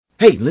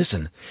Hey,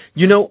 listen,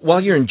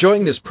 while you're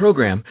enjoying this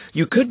program,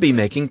 you could be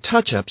making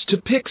touch-ups to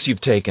pics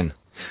you've taken.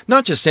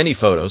 Not just any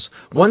photos,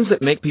 ones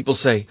that make people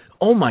say,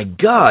 "Oh my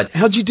God,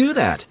 how'd you do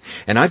that?"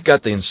 And I've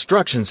got the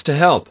instructions to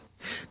help.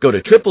 Go to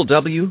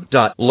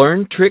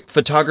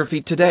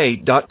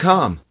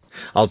www.learntrickphotographytoday.com.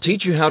 I'll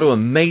teach you how to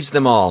amaze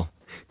them all.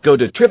 Go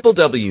to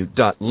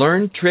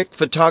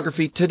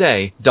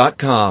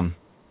www.learntrickphotographytoday.com.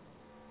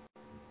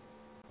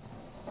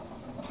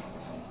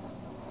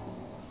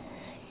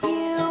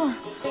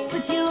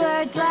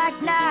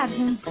 Like knives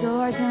and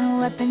swords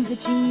and weapons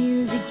that you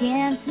use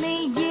against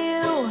me.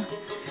 You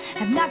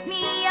have knocked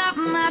me off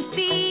my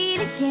feet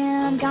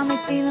again, got me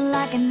feeling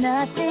like a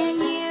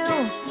nothing.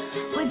 You,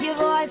 with your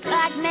voice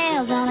like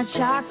nails on a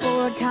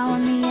chalkboard,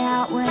 calling me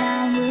out when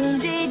I'm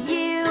wounded.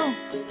 You,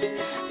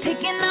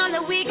 picking on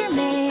the weaker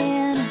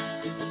man.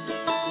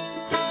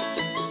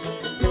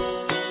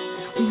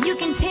 You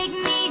can take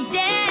me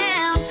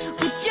down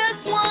with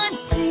just one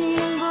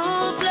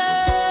single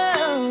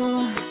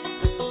blow.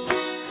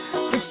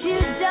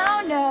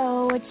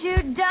 What you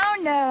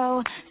don't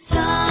know,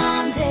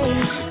 someday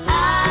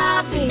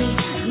I'll be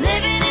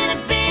living in a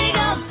big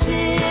old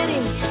city,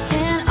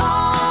 and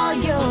all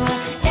you're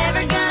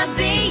ever gonna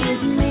be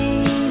is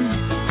me.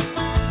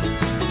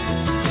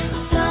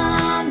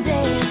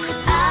 Someday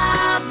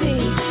I'll be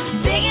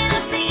big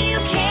enough that you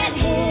can't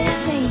hit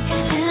me,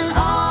 and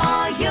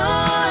all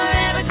you're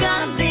ever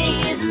gonna be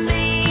is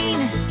mean.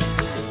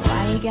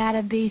 Why you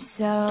gotta be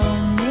so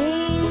mean?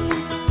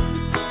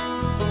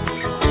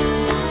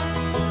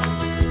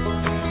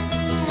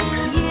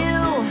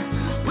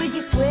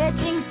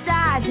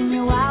 And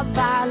your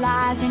wildfire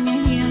lies and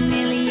your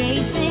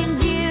humiliation.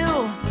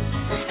 You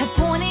have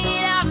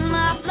pointed out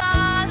my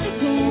flaws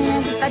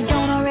again. If I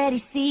don't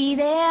already see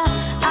them,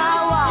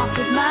 I walk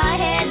with my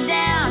head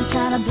down,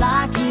 trying to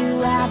block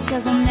you out,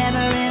 'cause I'll never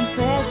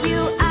impress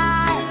you.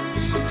 I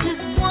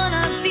just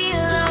wanna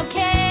feel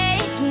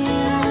okay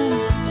again.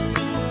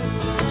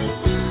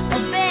 I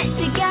bet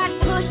you got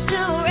pushed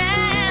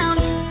around,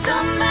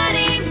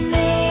 somebody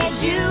made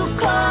you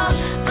cold,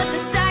 but the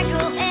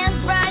cycle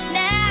ends right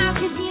now,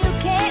 'cause you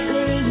can't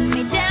lead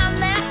me down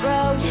that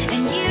road,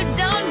 and you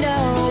don't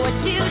know what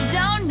you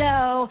don't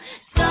know.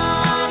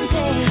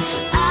 Someday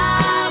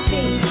I'll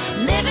be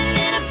living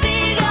in a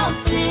big old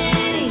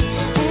city,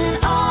 and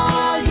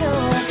all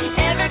you're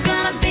ever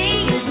gonna be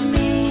is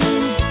me.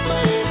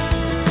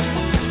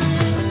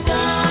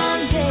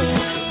 Someday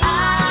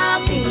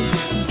I'll be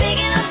big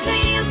enough so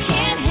you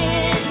can't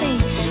hit me,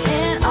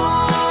 and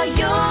all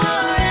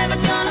you're ever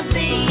gonna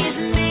be is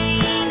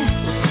mean.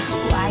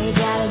 Why you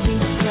gotta be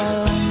so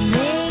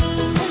mean?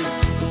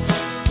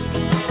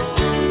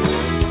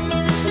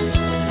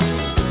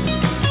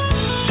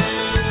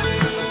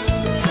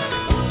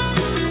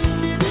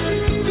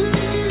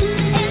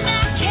 And I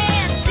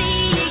can't see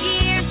you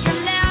years from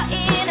now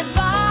in a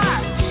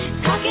bar,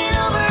 talking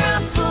over a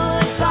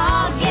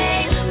football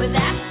game with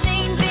that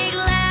same big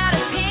loud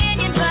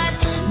opinion, but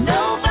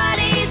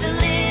nobody's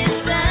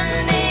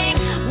listening.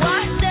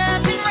 Washed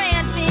up and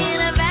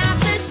ranting about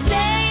the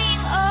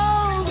same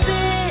old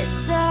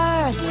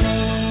bitter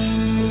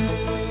thing.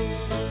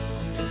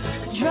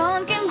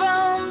 Drunk and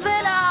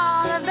grumbling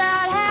all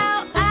about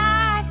how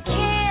I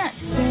can't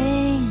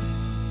sing,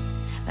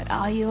 but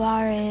all you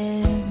are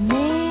is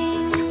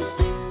mean.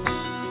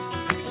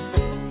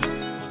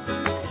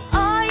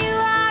 All you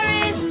are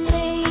is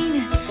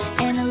mean,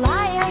 and a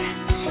liar,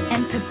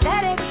 and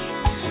pathetic,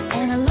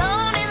 and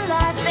alone in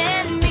life,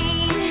 and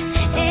mean,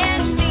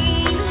 and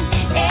mean,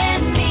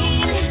 and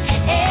mean,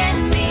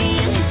 and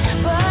mean.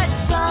 But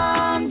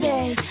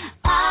someday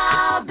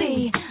I'll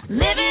be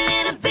living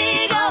in a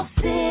big old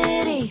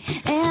city,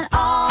 and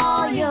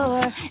all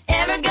you're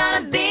ever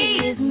gonna be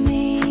is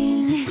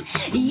mean.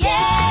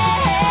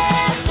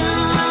 Yeah,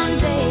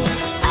 someday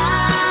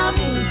I'll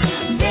be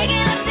big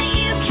enough that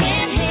you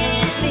can't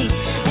hit me,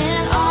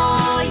 and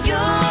all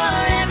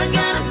you're ever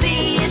gonna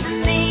be is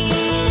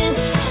mean.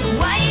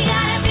 Why you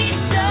gotta be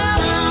so?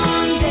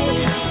 Someday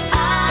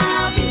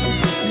I'll be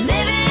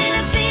living in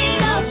a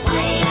big old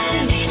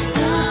city,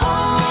 and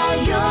all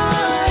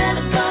you're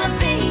ever gonna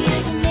be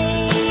is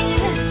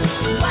mean.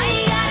 Why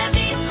you gotta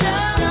be so?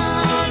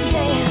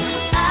 Someday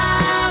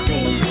I'll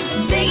be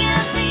big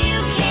enough that you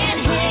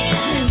can't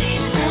hit me,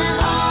 and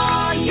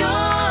all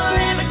you're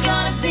ever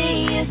gonna be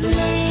is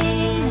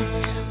mean.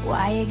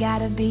 Why you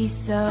gotta be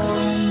so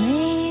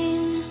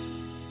mean?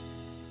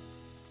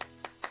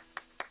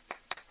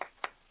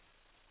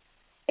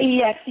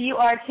 Yes, you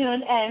are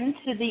tuned in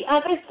to the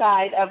other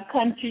side of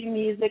country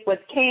music with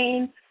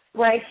Cain,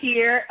 right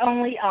here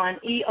only on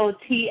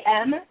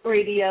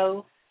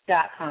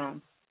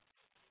EOTMRadio.com.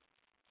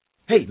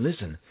 Hey,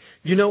 listen,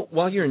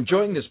 while you're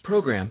enjoying this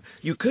program,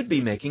 you could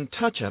be making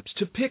touch-ups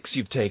to pics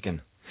you've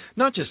taken.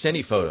 Not just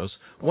any photos,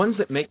 ones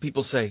that make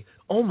people say,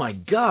 "Oh my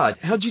God,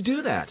 how'd you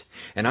do that?"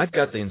 And I've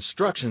got the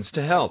instructions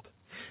to help.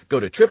 Go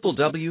to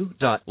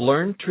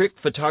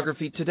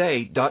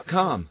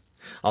www.learntrickphotographytoday.com.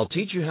 I'll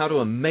teach you how to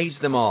amaze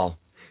them all.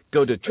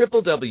 Go to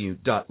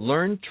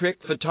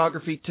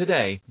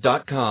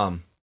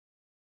www.learntrickphotographytoday.com.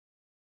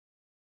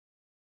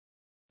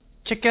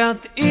 Check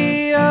out the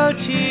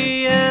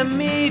EOTM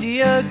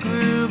Media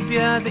Group,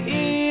 yeah, the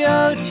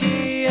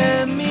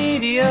EOTM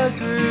Media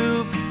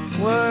Group.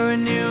 We're a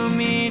new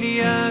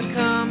media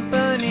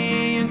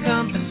company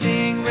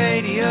encompassing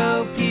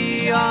radio,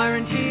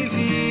 PR, and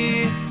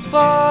TV.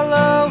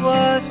 Follow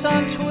us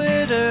on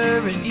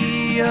Twitter at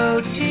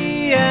EOTMPR.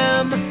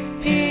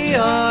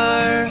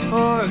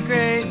 For a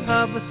great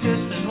publicist,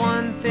 there's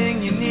one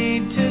thing you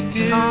need to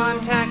do.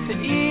 Contact the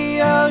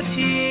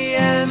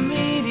EOTM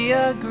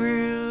Media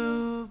Group.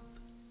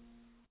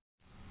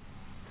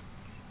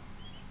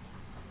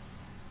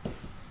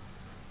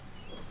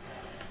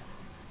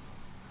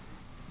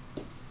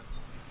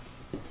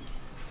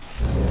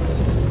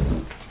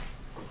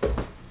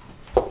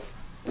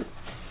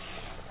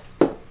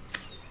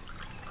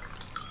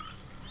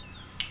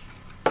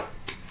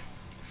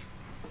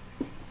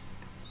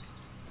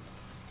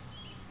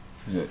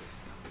 Is it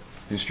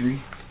history?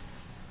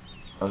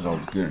 I was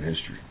always good at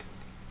history.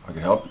 I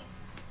can help you.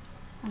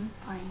 I'm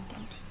fine,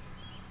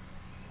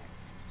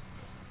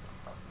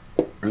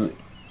 thanks. Really?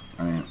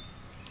 I mean,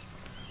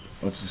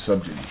 what's the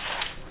subject?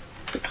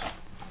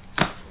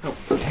 Oh,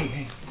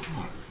 hey. Come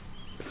on.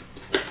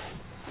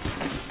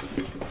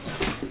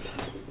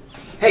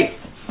 Hey!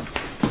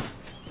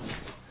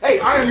 Hey,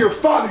 I am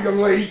your father, young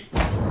lady!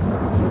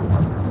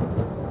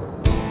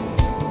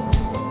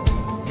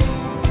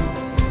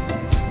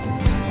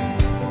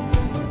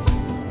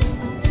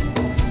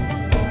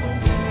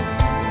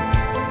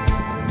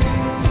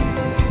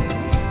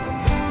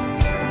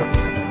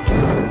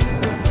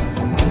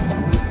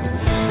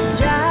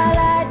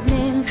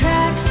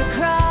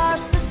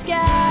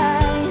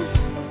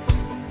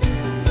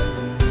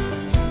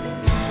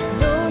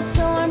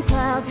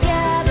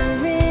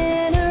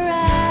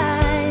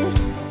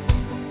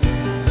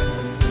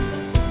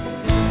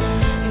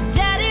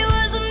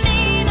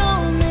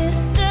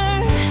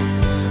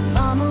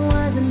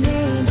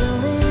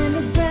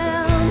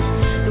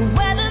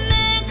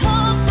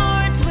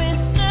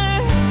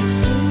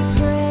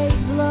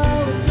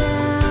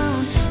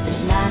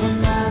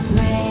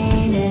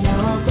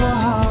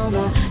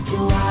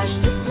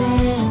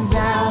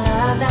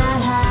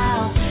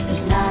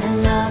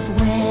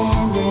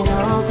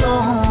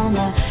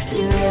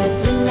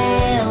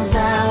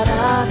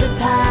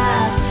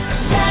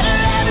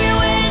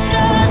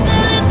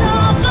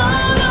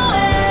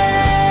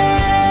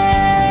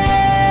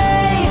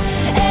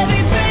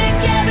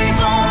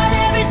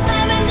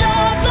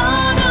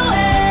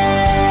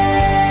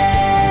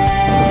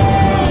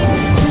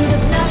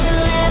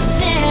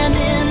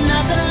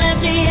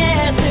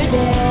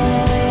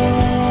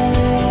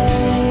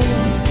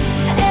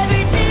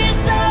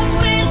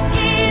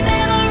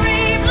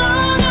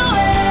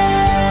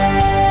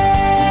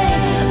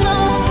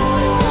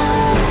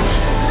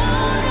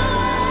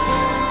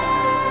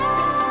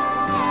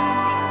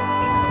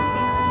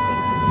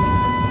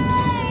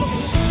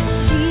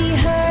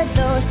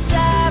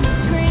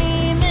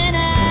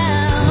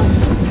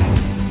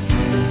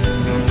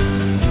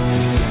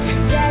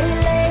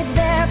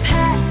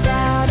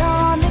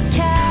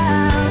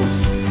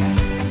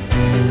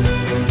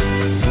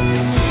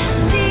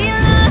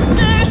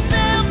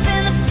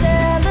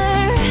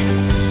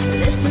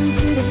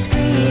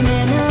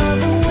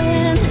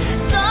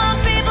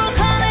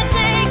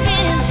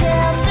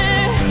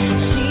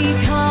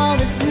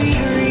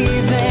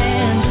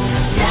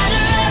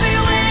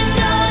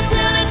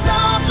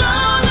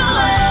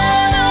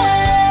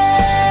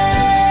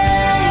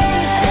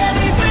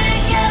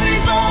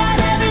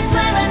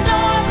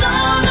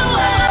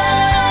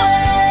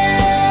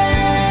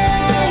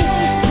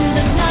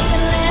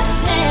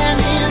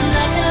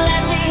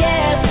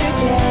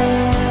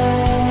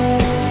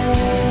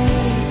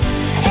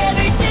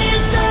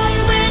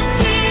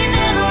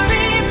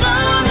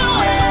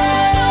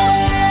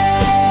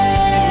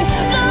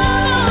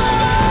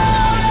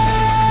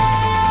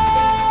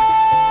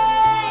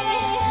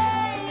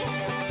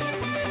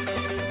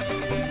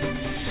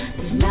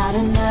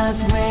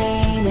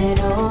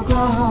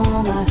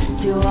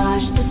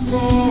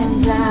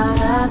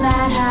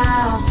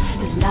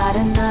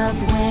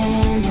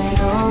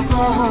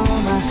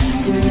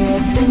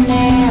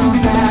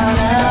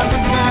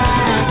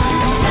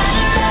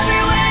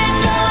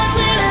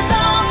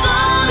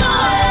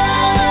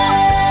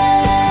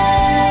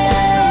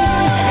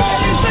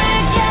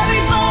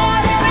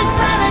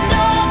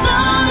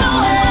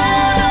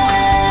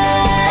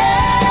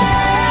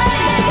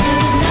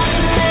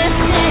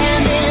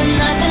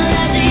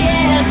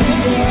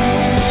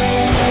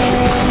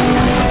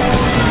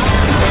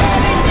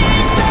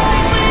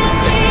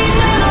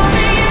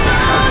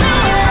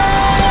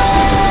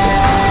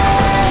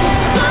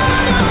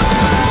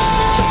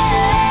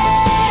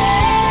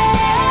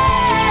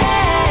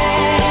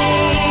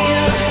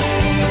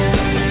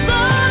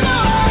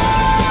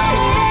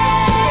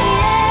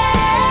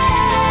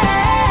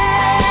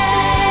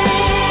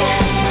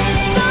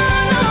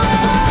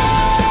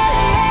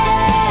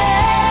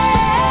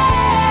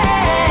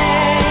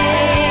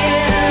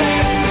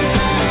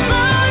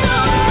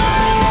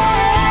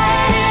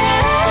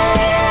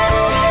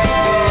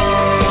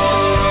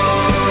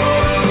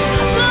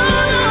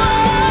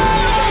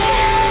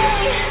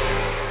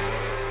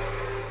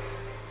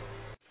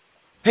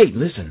 Hey,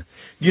 listen.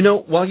 You know,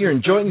 while you're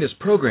enjoying this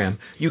program,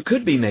 you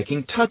could be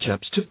making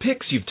touch-ups to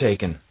pics you've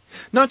taken.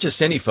 Not just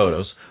any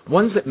photos,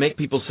 ones that make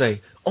people say,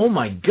 "Oh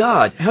my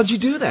God, how'd you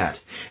do that?"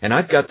 And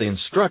I've got the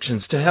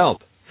instructions to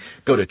help.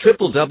 Go to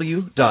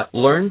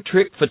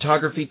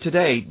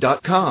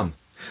www.learntrickphotographytoday.com.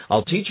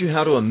 I'll teach you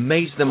how to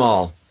amaze them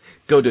all.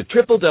 Go to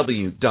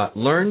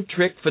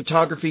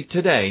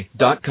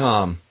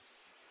www.learntrickphotographytoday.com.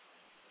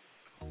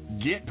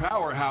 Get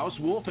Powerhouse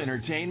Wolf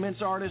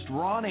Entertainment's artist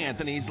Ron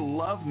Anthony's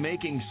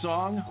love-making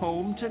song,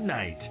 Home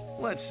Tonight.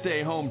 Let's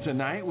stay home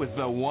tonight with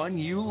the one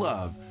you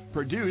love.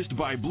 Produced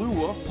by Blue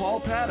Wolf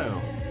Paul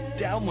Pato.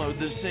 Download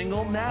the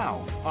single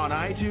now on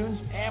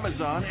iTunes,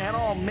 Amazon, and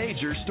all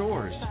major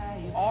stores.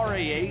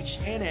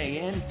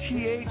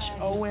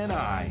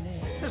 RAHNANTHONI.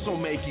 This will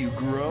make you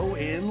grow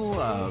in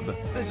love.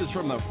 This is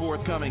from the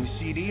forthcoming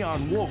CD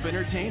on Wolf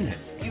Entertainment.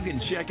 You can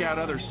check out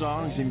other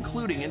songs,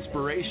 including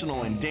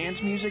inspirational and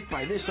dance music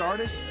by this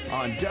artist,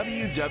 on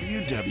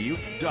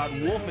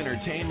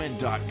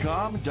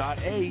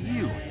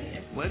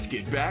www.wolfentertainment.com.au. Let's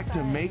get back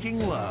to making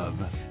love.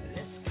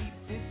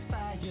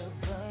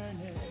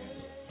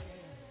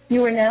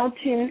 You are now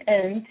tuned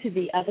in to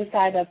the other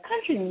side of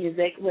country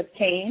music with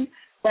Cain,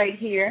 right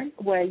here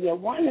where you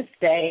want to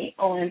stay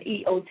on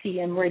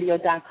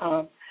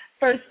EOTMRadio.com.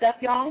 First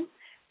up, y'all,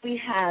 we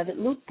have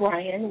Luke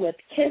Bryan with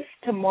Kiss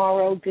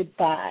Tomorrow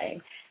Goodbye.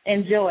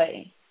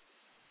 Enjoy.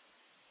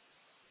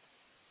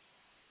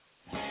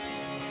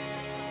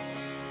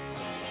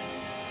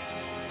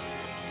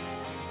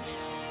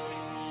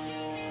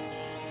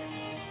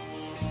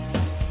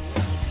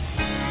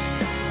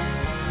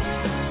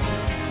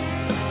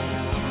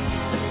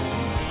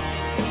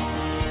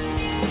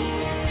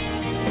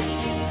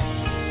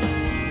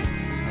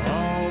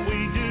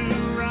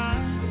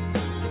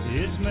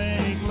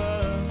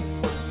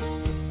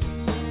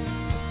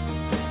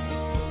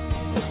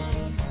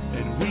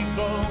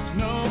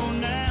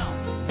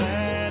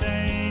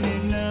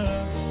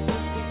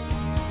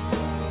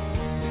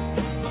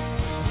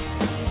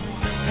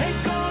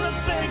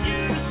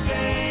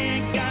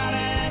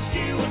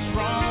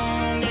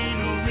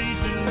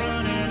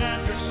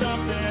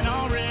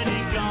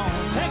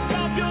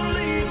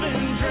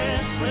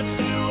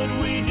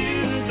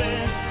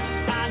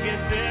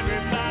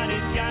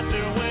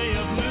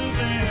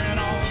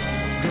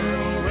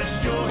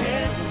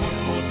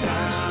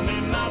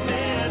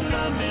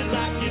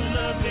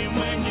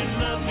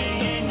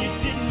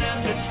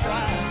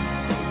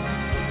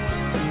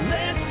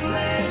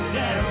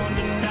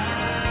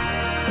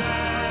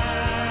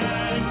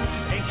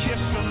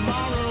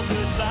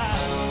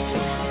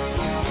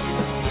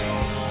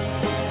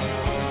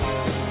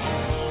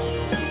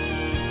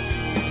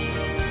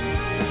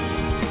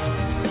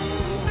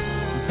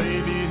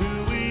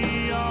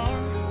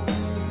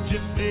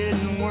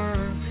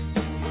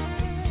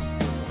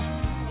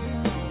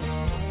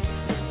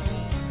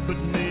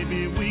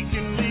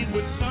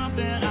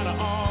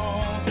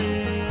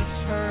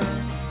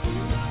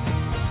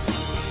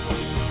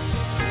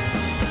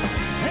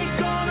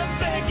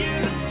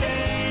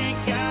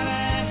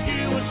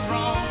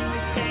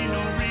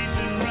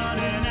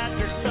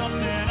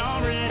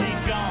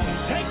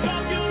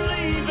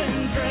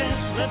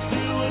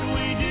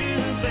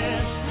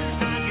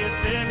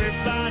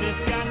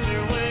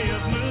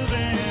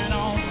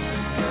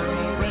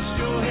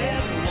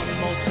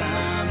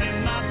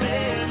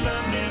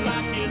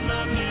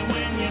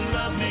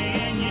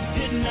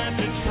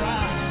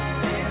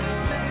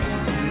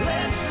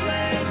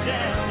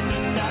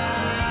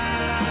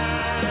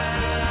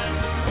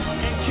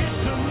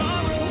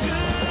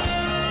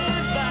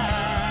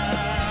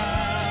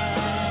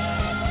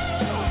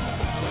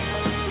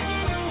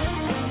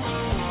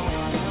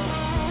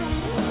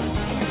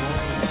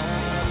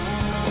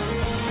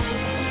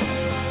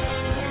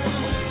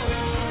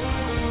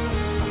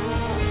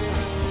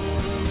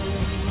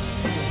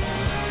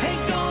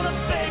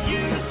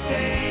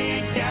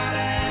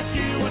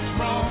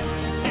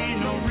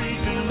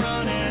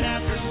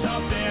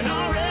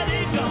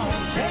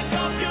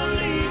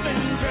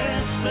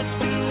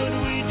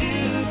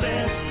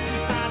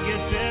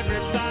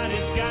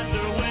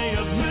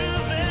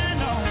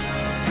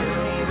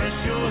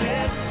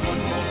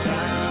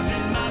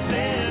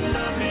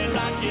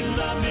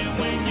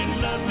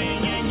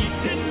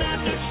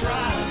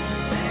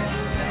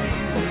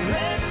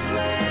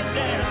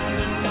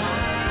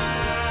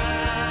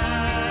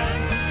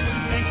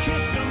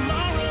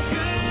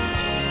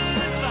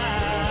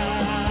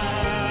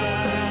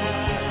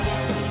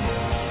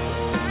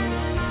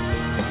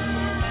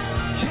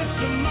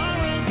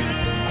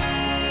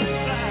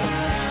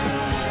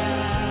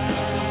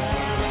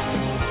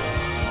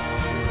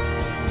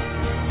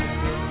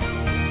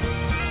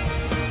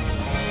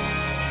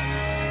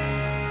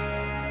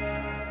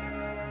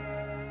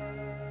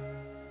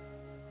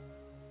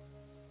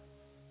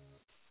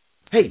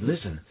 Hey,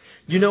 listen.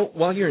 You know,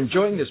 while you're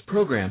enjoying this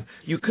program,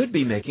 you could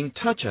be making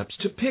touch-ups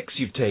to pics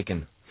you've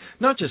taken.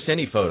 Not just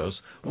any photos,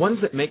 ones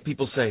that make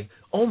people say,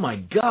 "Oh my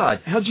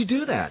God, how'd you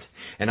do that?"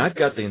 And I've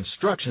got the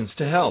instructions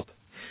to help.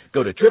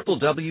 Go to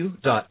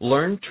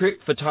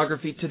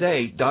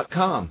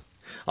www.learntrickphotographytoday.com.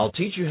 I'll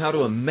teach you how to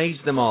amaze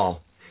them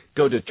all.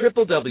 Go to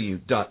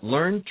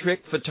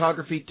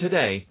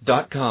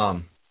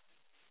www.learntrickphotographytoday.com.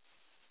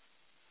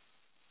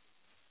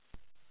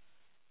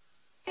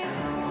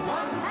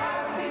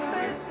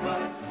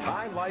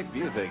 Time Life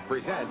Music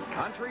presents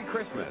Country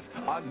Christmas,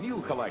 a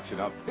new collection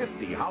of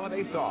 50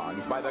 holiday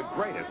songs by the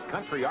greatest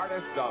country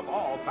artists of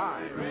all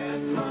time.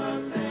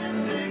 Christmas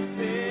in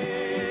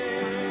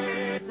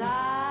Dixie,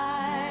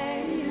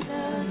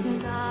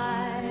 silent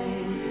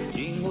night,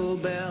 jingle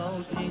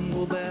bells,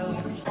 jingle bells.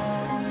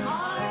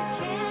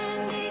 Heart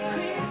candy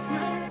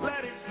Christmas.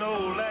 Let it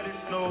snow, let it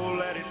snow,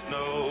 let it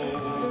snow.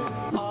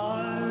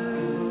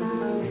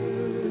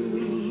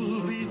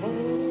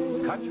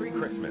 Country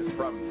Christmas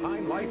from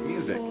Time Life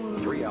Music.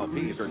 3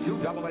 LPs or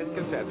 2 double-length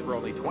cassettes for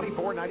only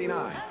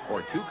 $24.99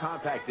 or 2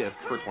 compact discs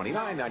for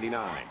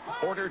 $29.99.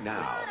 Order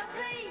now.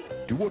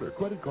 To order,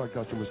 credit card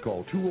customers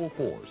call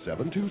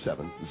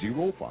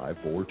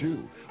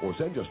 204-727-0542 or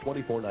send just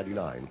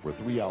 $24.99 for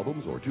 3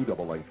 albums or 2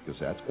 double-length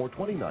cassettes or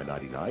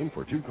 $29.99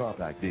 for 2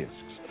 compact discs.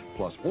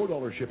 Plus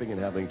 $4 shipping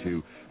and handling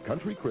to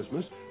Country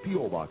Christmas,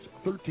 P.O. Box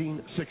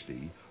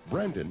 1360,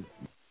 Brandon.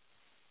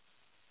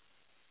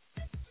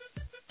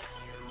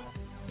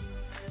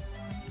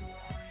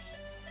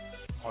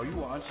 Are you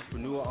an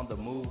entrepreneur on the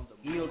move?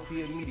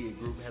 EOTMRadio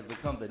Group has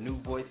become the new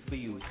voice for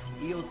you.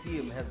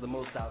 EOTM has the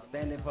most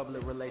outstanding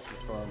public relations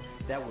firm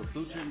that will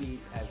suit your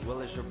needs as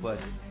well as your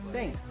budget.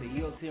 Thanks to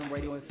EOTM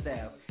Radio and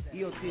staff,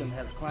 EOTM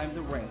has climbed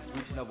the ranks,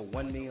 reaching over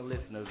 1 million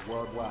listeners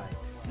worldwide.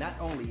 Not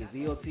only is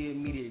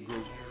EOTMRadio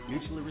Group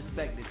mutually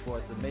respected for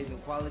its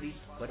amazing quality,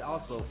 but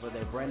also for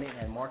their branding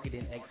and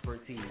marketing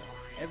expertise.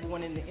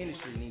 Everyone in the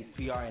industry needs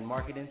PR and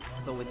marketing,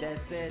 so with that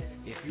said,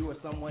 if you or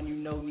someone you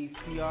know needs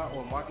PR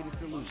or marketing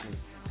solutions,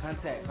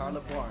 contact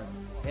Carla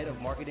Barnes, Head of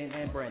Marketing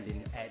and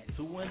Branding at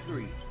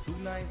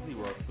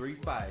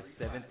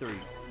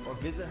 213-290-3573 or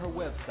visit her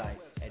website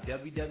at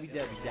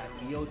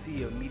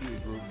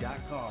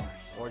www.eotmmediagroup.com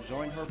or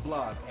join her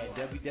blog at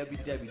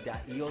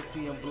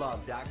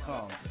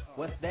www.eotmblog.com.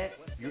 What's that?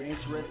 You're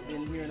interested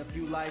in hearing a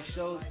few live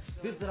shows?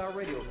 Visit our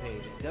radio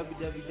page at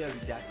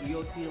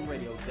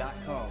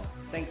www.eotmradio.com.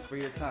 Thanks for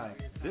your time.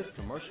 This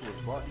commercial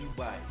is brought to you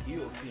by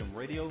EOTM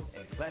Radio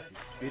and Classic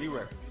City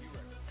Records.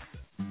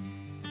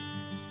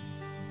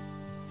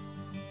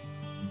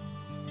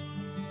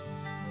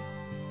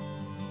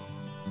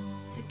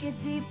 Took a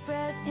deep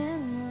breath in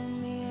the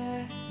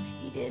mirror.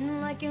 He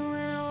didn't like it when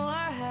I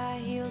wore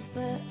high heels,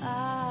 but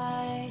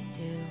I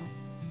do.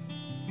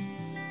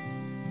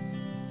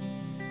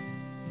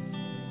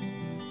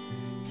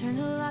 Turned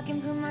the lock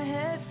and put my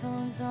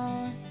headphones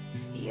on.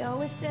 He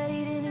always said he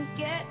didn't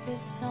get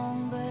this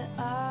song, but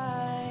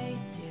I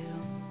do.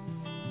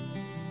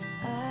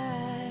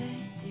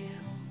 I do.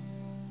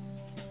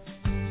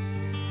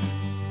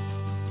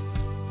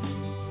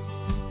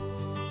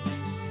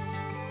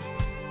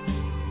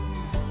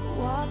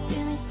 Walked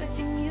in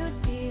expecting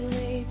you'd be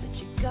late, but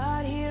you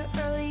got here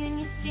early and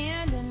you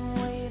stand and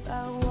wave.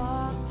 I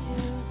walked to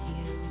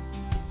you.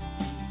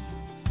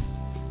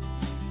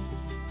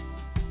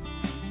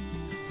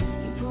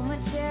 You pulled my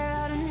chair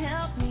out and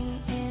helped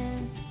me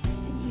in,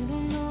 and you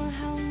don't know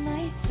how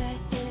nice that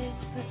is,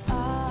 but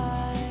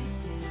I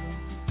do.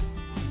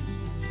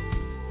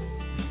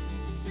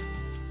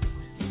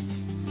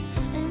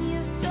 And you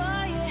throw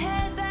your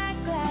head back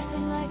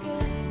laughing like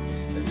a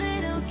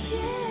little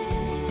kid.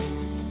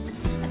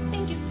 I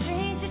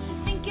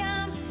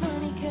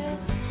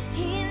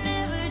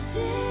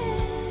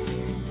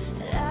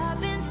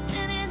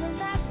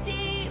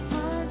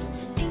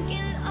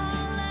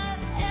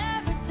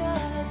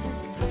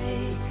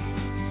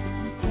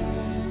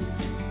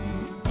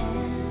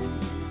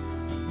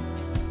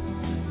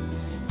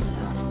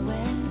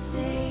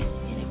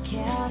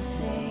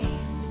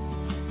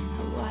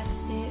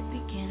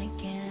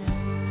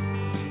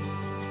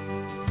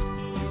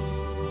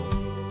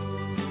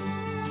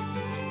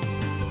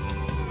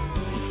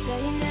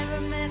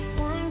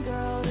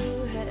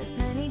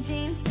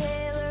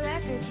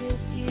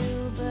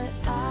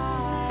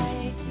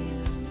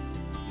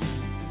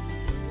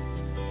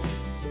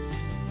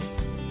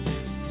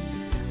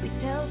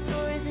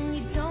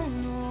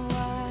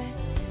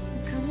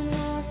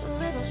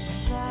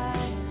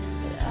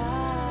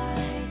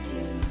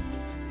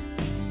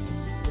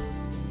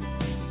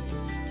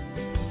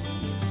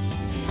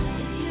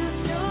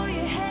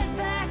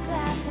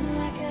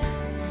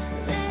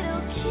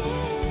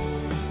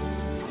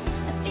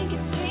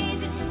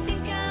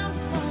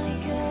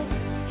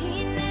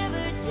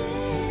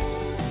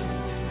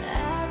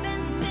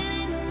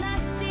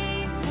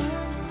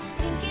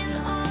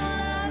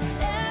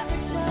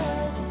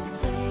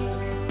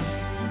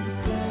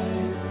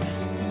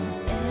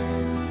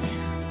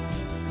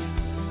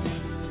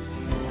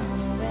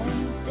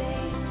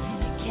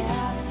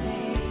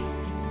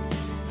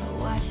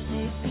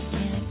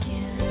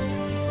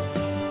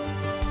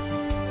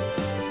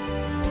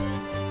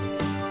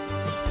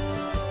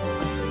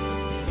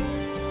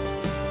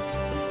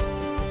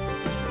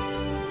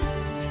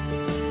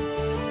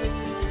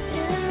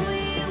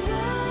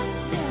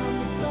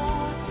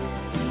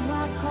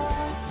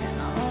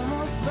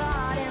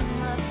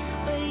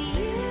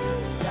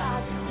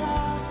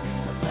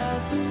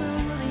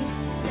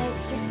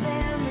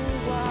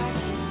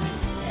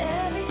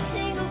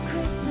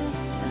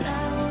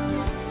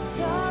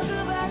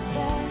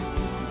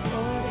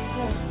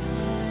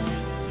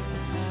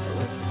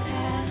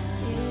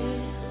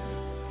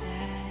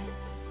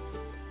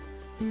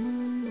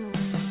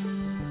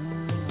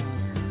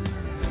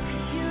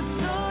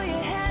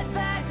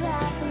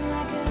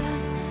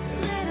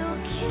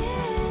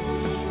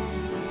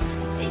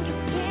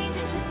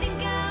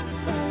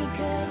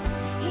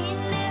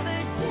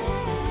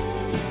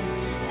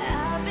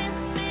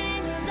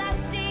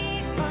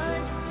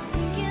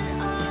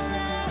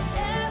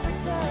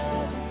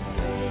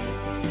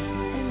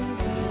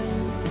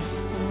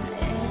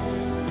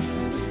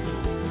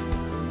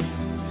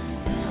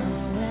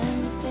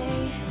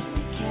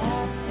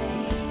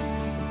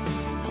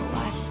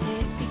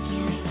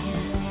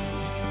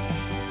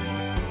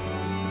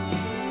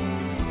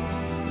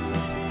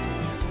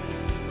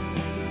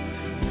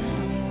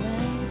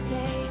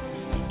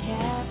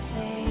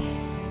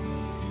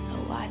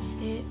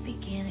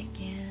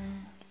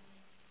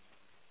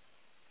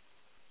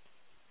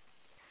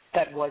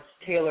That was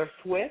Taylor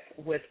Swift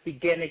with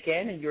Begin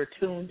Again, and you're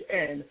tuned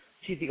in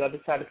to the other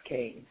side of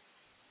Cain.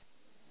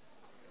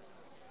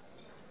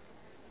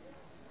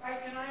 All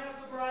right, can I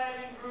have the bride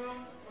and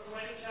groom for the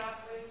wedding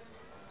shot, please?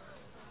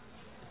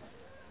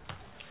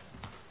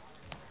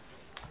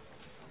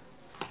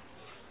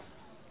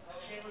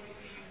 Okay, let me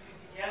see you two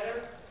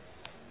together.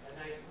 A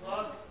nice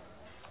look.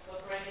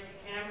 Look right at the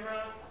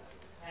camera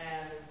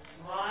and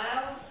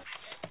smile.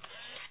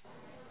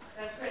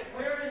 That's great.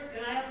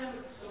 Can I have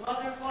the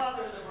mother and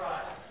father of the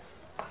bride?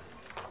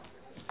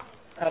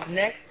 Up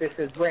next, this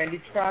is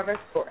Randy Travis,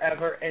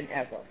 Forever and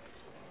Ever.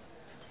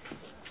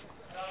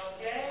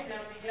 Okay,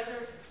 now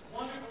together,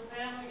 wonderful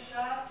family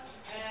shot,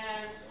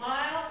 and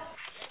smile.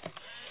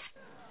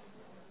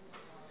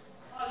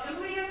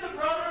 Can we get the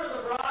brother of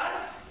the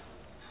bride?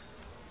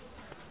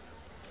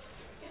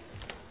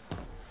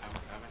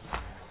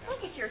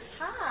 Look at your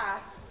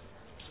tie.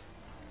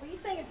 Were you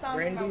singing songs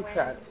Randy about wedding?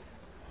 Travis.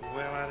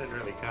 Well, I didn't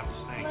really come to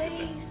sing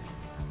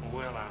it.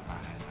 Well, I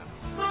might.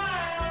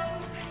 Smile.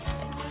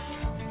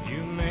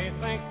 You may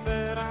think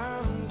that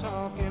I'm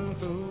talking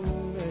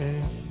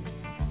foolish.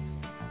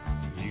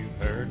 You've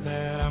heard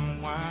that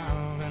I'm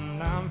wild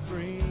and I'm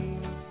free.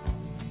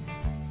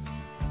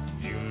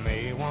 You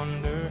may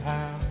wonder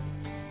how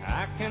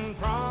I can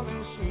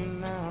promise you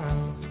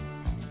now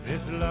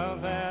this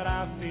love that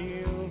I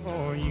feel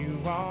for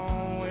you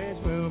always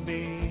will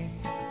be.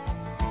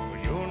 Well,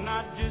 you're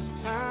not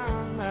just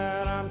time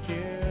that I'm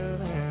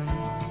killing.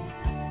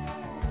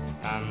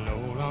 I'm no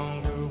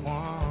longer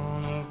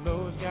one of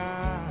those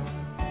guys.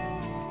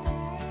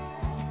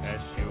 As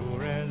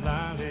sure as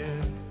I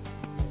live,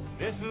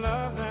 this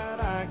love that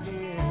I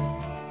give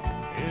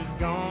is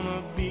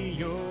gonna be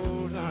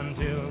yours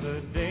until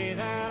the day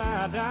that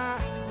I die.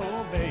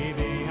 Oh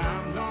baby,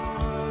 I'm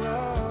gonna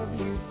love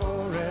you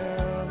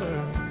forever,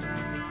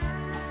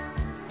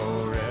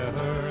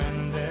 forever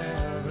and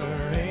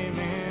ever,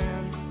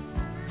 amen.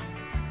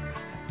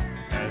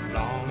 As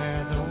long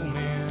as old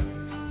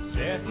men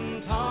sit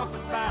and talk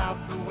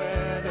about the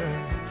weather,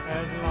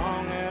 as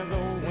long as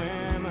old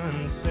women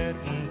sit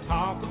and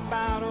talk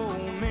about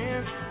old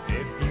men.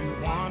 If you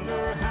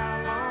wonder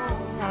how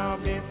long I'll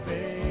be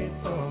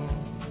faithful,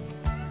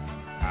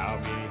 I'll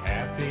be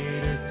happy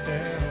to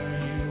tell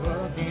you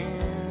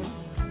again.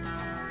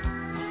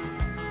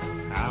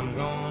 I'm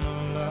gonna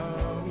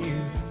love you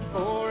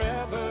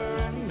forever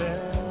and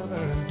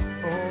ever,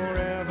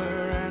 forever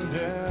and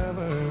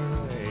ever,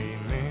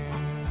 amen.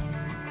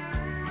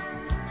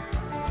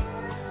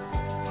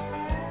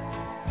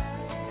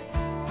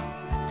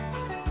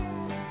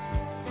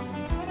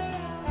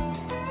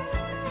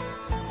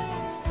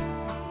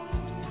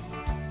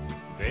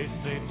 They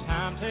say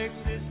time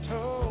takes its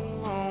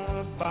toll on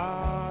the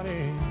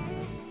body,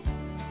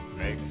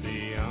 makes the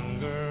young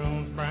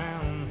girl's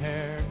brown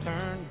hair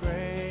turn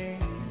gray.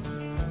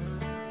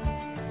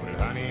 Well,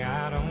 honey,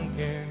 I don't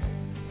care.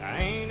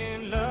 I ain't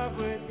in love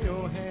with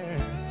your hair,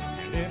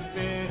 and if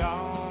it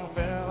all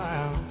fell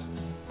out,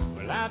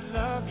 well, I'd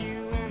love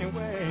you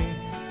anyway.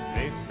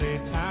 They say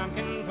time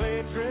can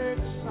play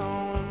tricks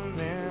on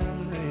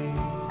memory,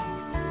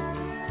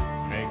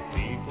 make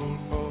people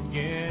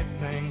forget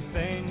things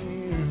they knew.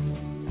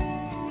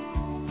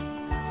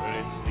 Well,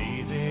 it's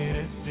easy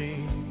to see,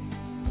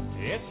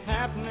 it's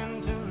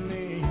happening to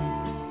me.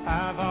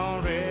 I've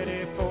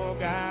already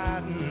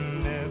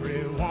forgotten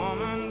every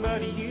woman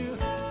but you.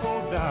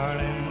 Oh,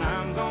 darling,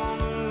 I'm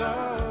gonna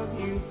love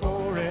you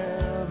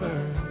forever,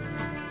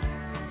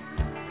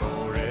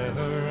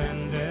 forever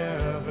and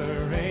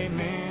ever,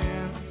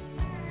 amen.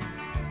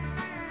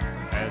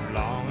 As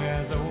long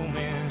as old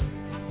men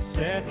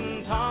sit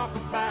and talk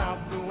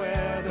about the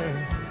weather,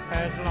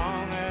 as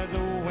long as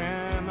old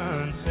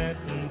women sit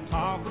and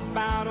talk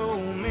about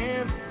old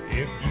men.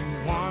 If you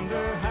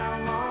wonder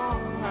how long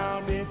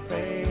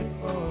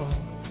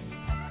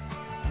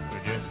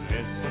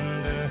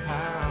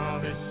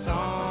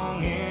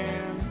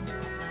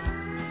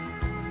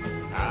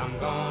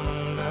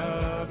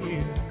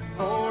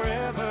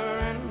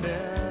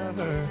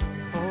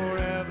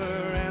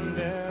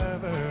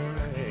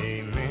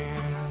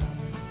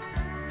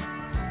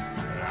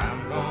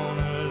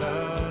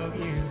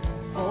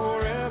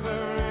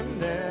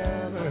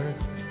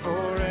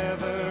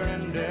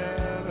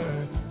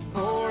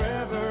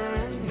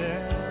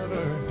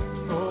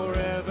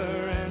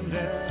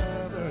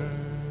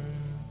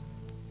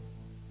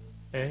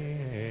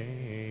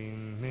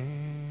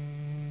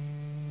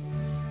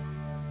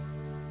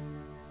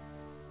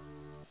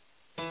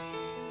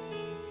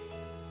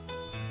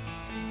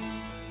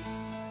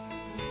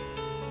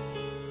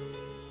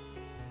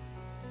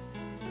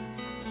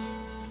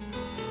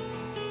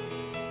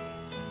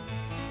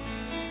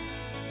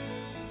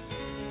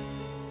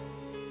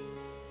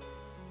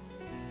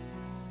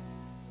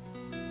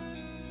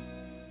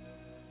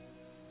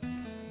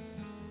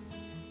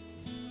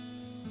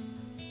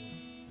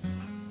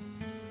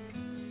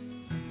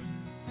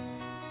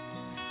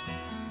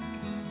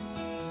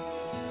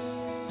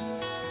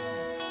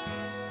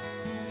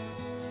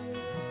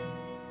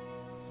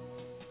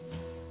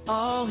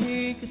All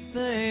he could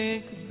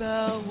think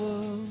about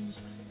was,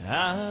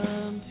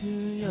 I'm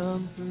too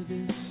young for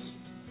this.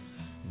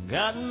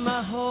 Got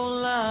my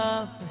whole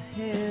life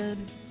ahead.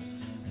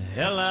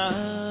 Hell,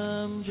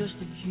 I'm just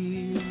a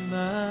kid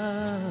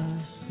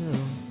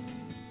myself.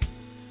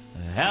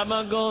 How am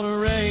I gonna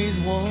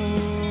raise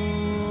one?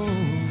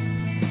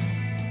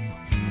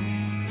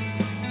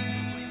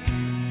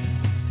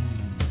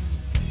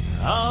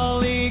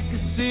 All he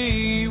could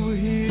see were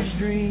his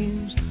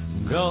dreams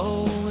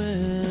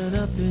going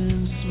up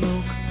in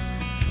smoke.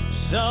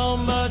 So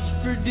much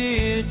for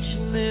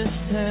ditching this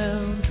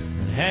town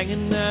and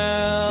hanging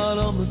out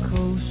on the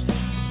coast.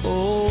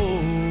 Oh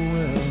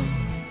well,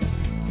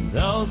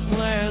 those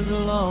plans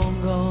are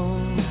long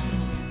gone.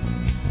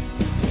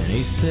 And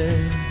he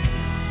said,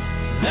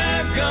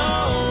 there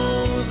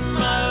goes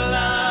my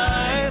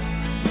life.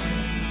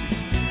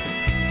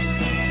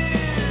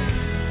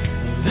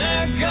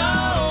 There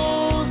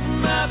goes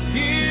my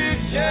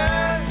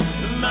future,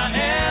 my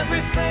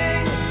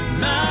everything.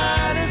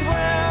 Might as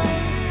well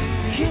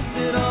kiss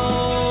it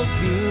all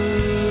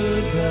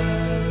goodbye.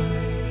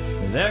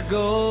 There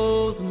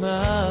goes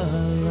my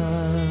life.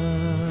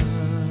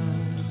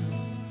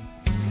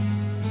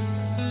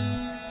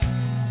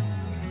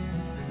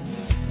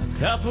 A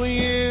couple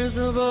years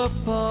of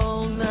up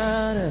all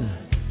night and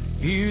a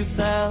few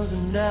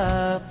thousand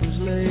diapers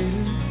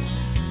later.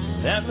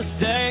 That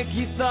mistake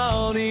he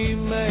thought he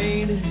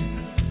made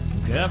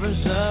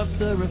covers up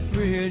the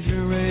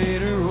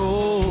refrigerator.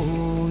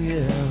 Oh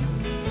yeah,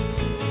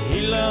 he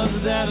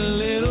loves that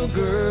little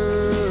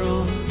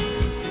girl.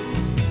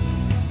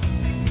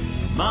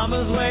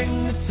 Mama's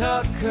waiting to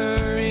tuck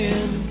her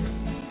in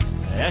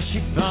as she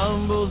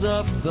fumbles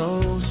up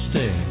those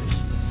stairs.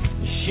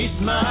 She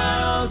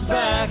smiles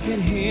back at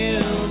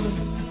him,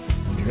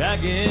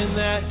 dragging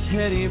that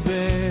teddy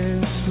bear.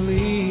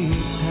 Sleep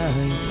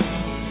tight,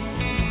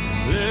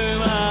 blue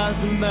eyes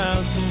and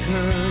bouncing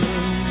curls.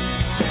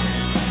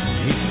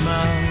 He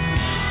smiles.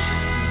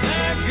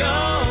 There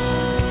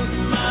goes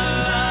my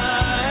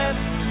life.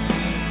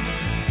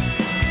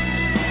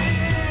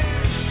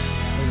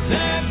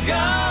 There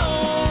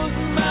goes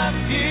my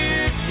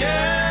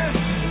future,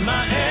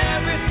 my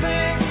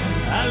everything.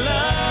 I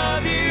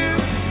love you,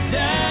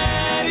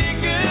 Daddy.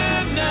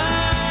 Good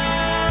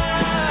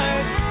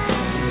night.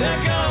 There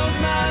goes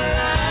my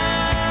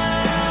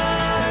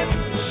life.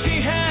 She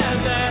had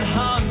that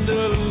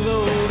Honda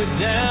loaded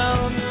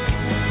down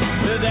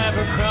with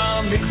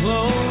Abercrombie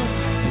clothes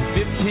and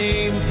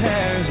 15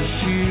 pairs of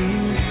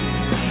shoes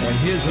and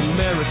his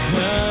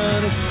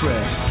American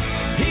Express.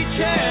 He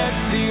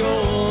checked the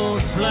old,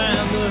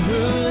 slammed the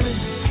hood,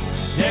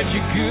 said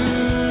you're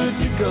good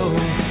to go.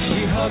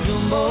 She hugged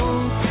them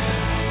both,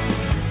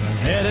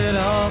 headed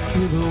off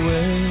to the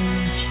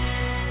West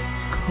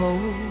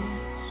Coast.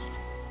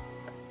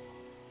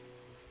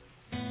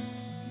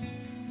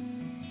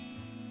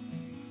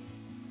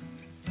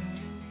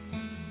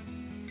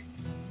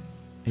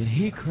 And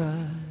he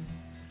cried,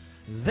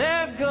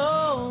 there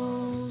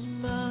goes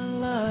my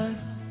life.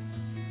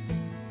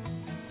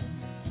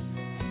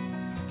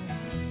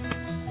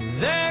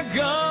 There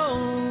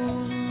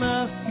goes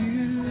my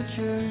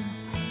future,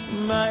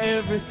 my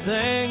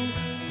everything.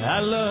 I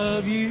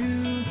love you,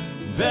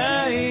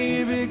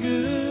 baby,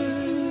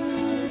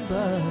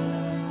 goodbye.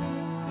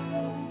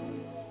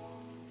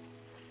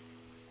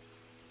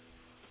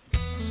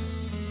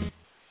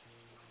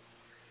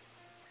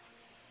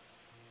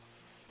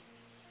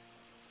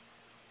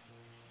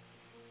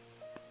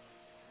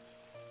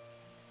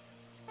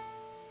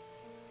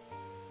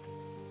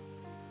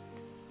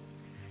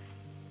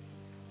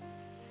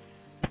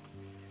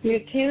 You're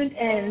tuned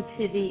in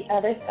to the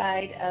other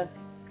side of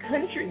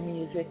country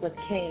music with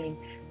Cain.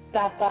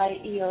 Stop by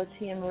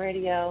EOTM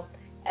Radio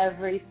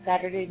every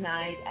Saturday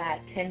night at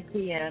 10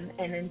 p.m.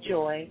 and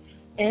enjoy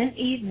an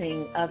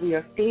evening of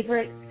your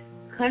favorite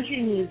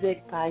country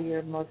music by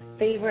your most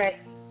favorite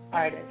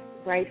artists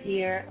right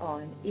here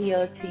on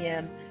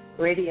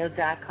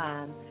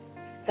EOTMRadio.com.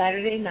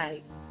 Saturday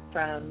night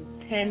from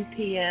 10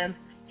 p.m.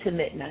 to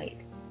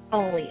midnight,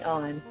 only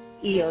on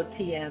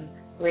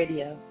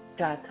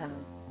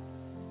EOTMRadio.com.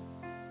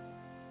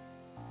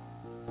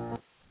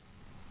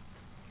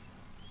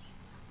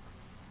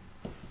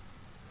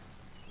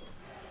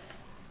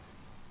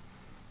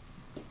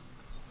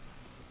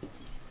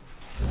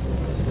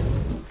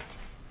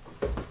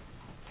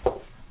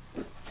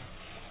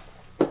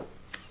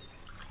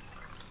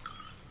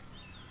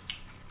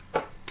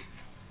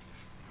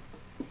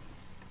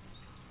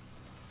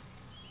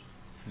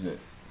 Is it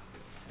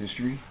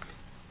history?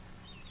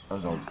 I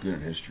was always good at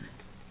history.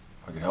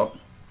 I can help you.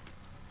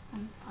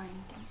 I'm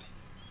fine,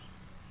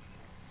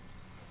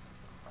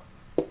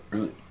 thanks.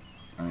 Really?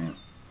 I mean,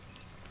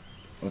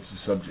 what's the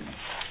subject?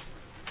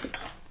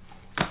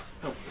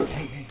 Oh,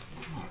 hey.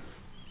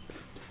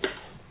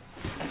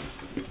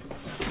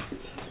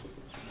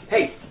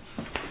 Hey!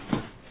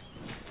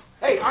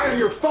 Hey, I am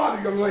your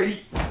father, young lady!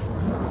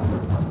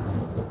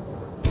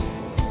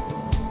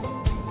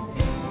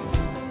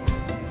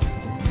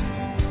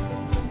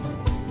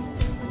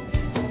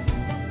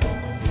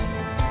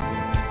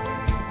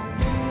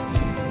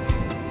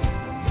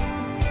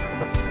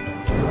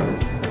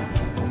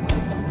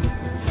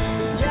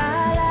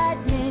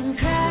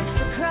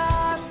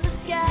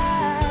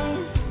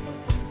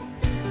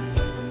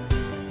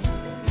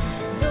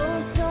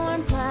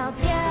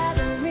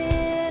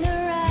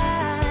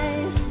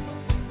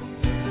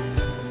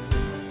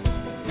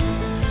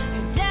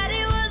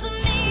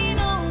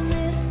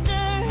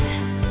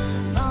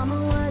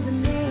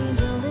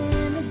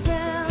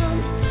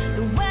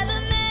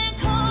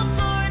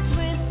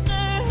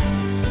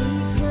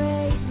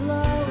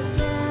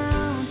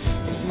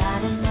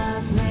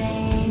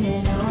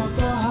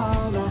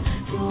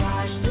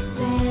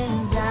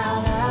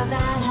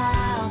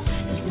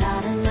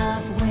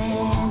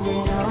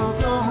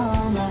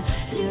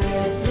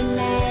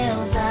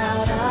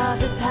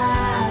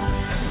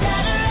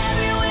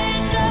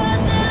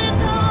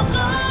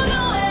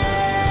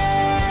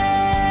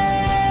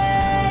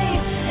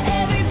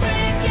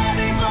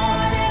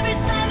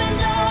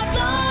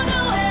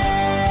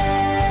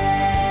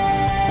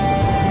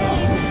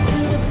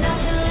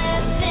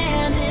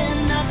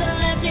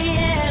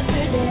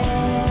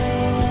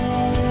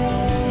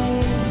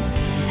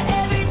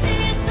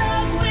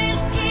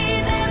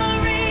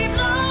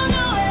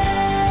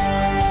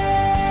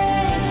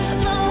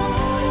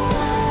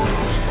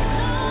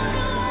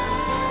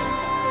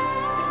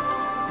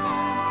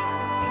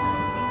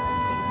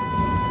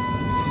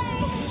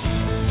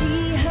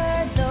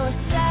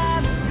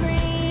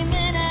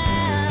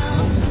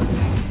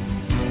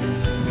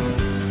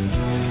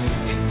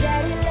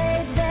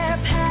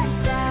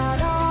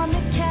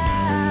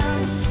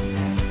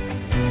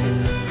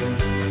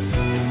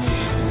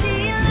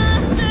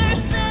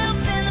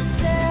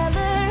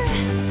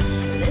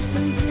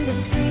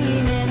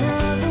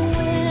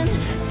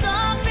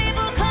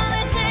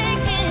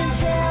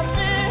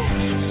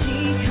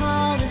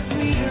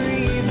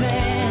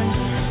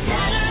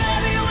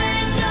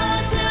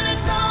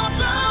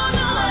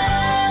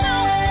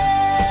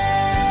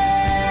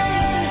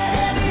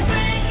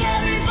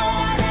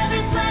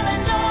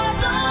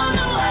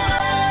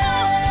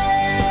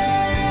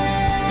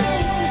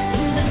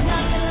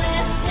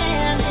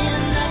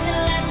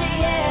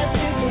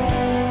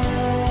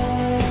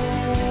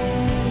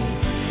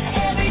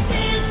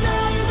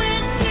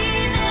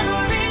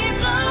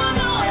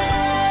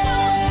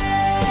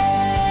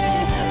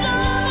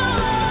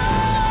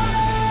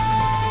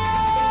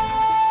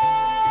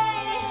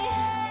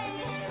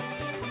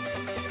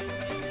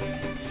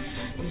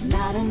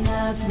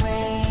 enough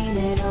rain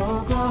in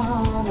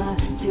Oklahoma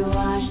to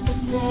wash the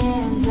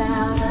sins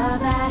out of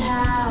that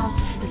house.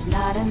 There's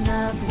not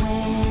enough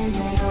wind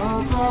in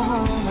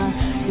Oklahoma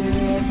to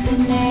rip the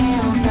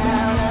nails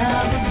out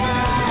of the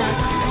past.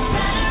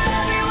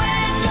 Every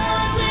wind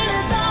blows in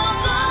a song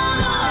on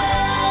the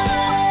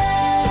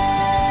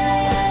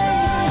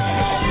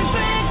every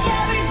brick,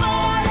 every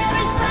board,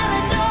 every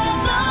slamming door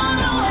blown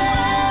away.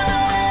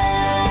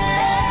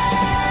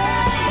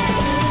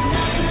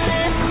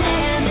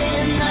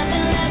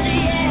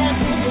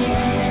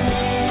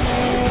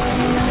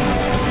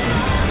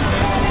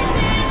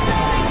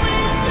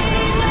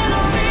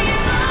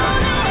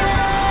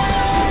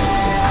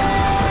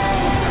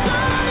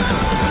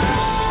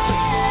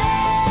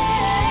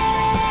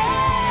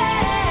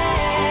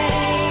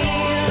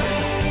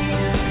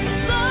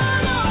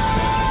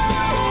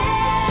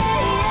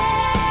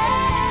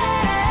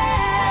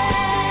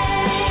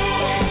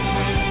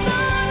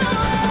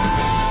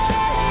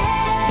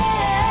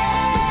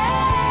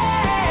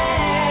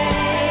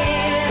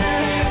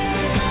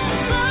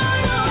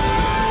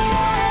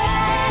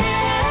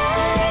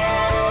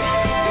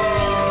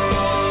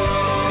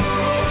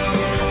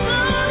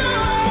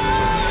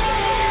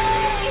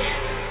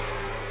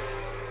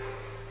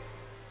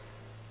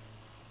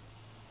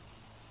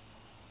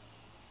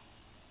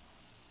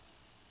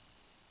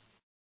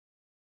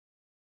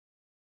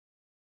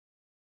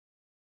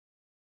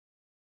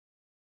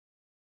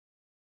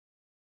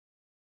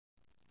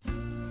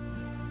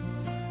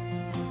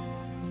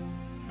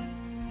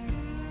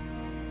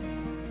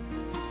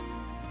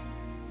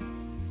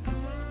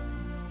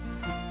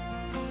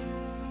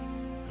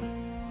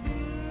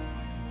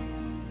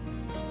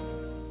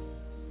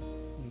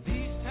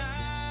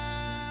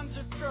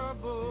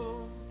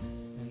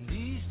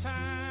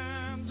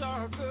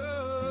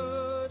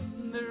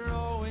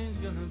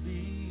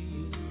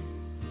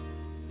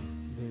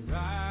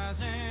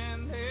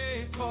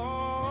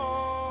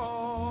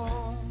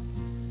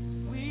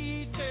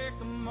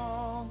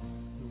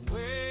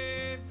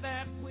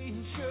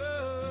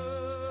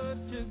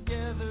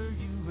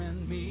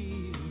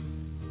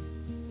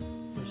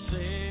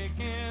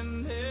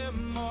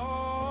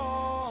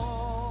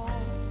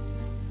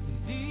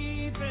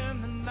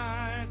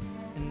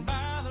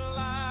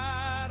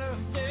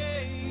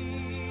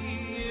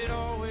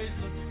 Always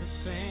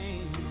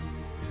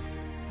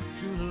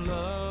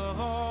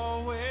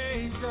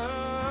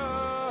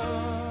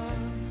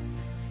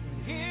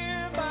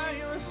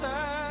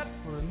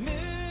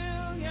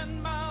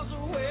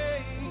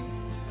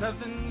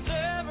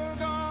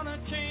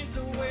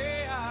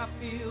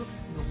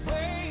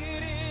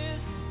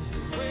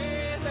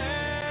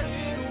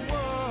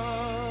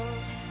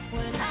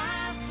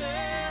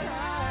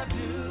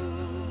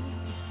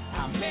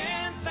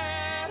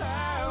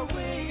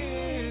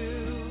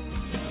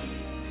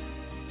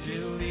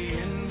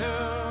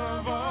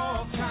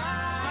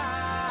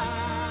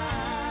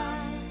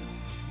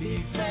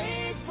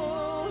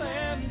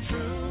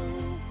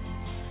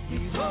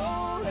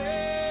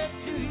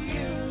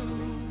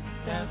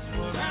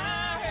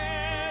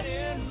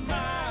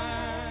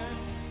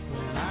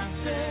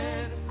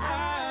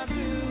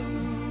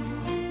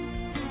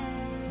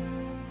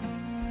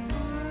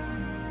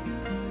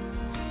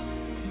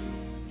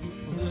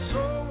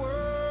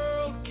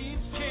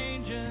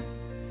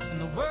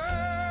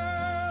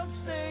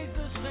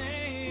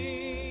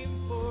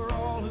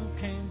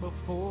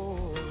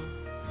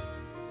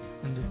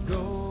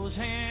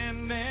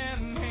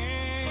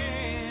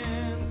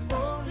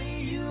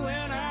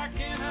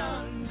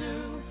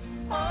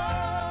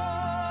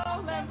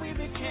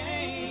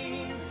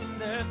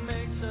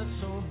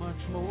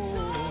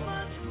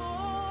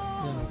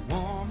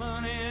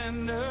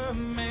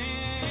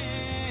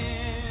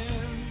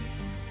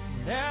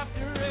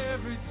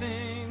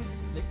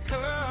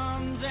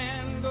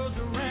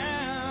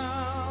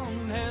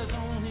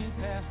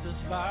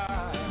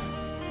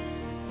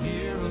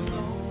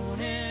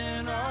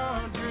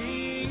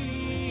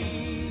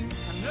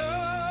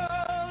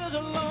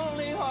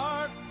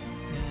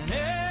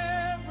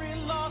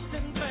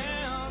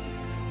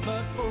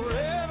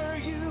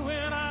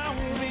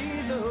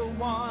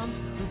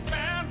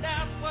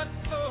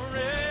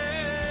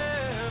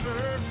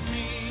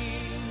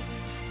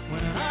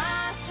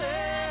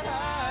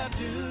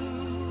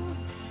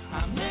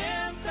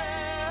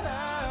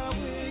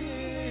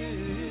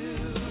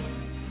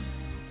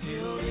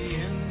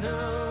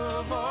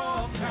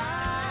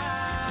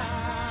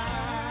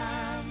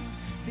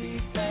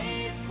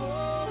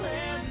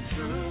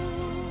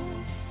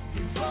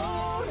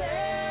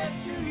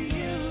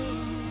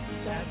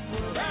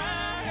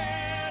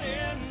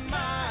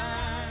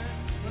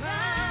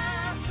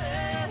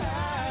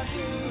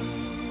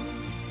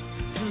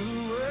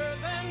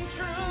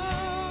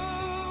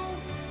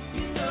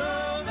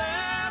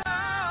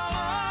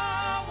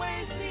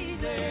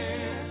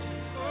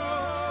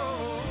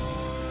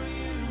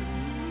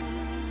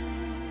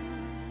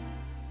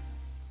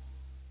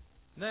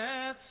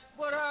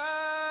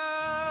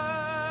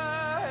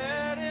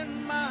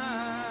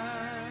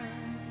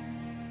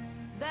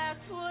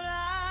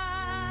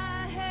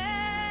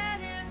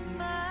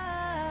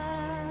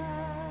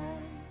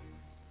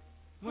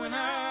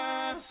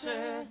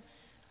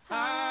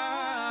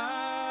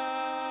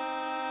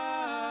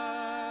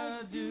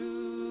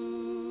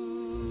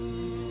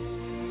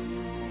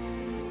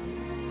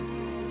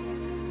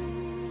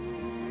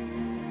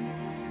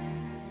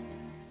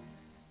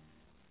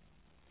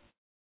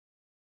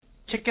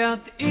Check out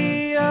the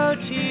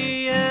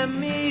EOTM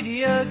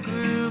Media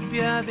Group.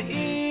 Yeah, the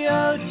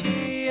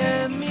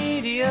EOTM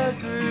Media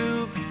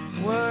Group.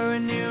 We're a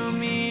new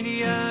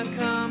media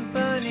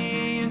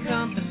company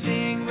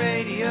encompassing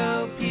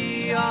radio,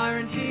 PR,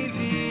 and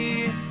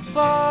TV.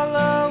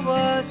 Follow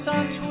us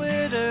on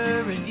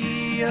Twitter at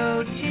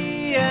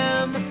EOTMPR.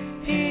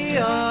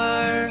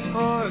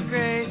 For a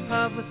great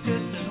publicist,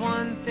 there's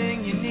one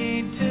thing you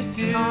need to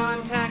do.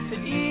 Contact the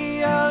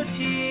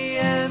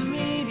EOTM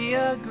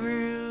Media Group.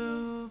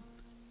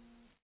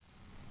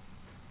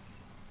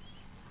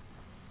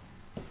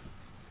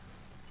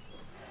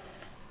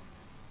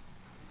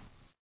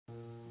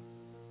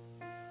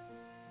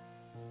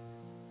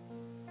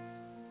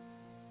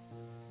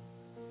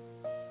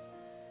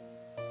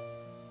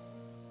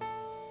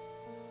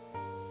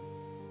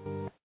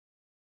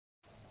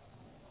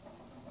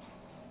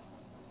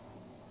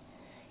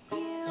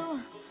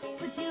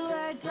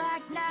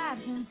 Like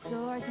knives and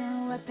swords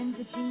and weapons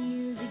that you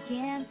use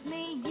against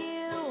me.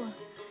 You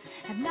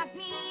have knocked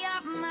me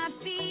off my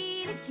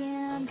feet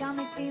again, got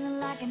me feeling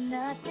like a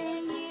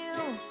nothing.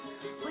 You,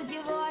 with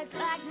your voice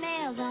like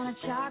nails on a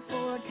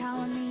chalkboard,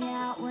 calling me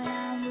out when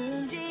I'm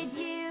wounded.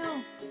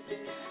 You,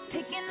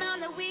 picking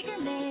on the weaker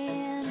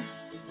man.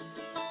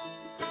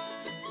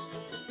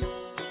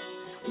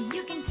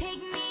 You can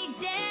take me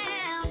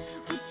down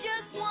with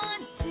just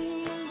one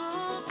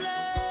single blow.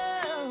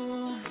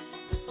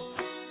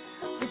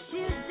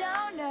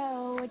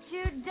 What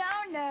you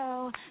don't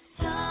know,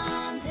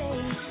 someday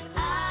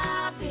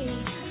I'll be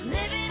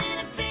living in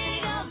a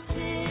big old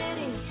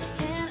city,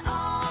 and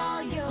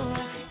all you're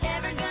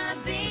ever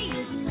gonna be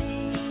is me.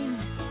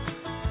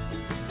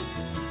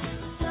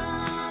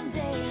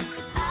 Someday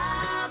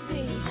I'll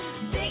be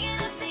big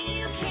enough that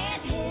you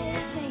can't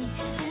hit me,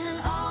 and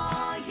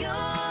all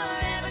you're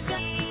ever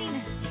gonna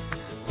be.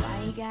 Why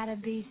you gotta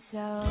be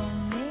so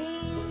mean?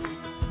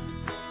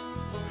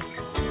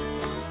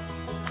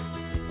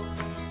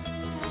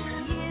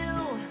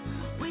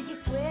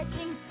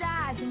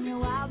 And your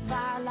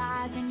wildfire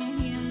lies and your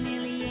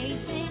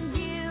humiliation,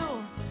 you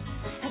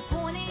have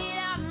pointed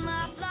out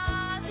my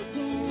flaws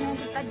again.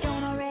 If I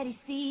don't already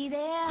see them,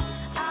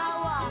 I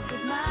walk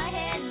with my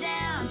head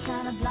down,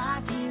 trying to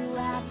block you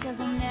out, 'cause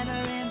I'll never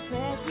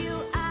impress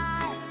you.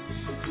 I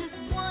just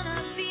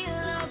wanna feel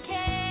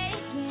okay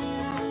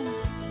again.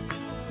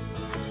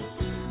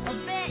 I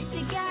bet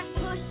you got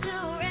pushed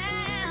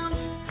around,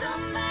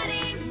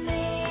 somebody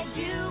made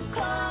you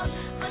cold,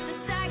 but the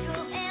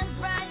cycle ends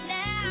right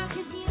now,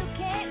 'cause you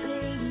can't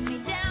lead me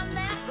down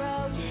that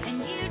road, and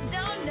you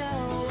don't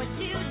know what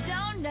you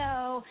don't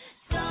know.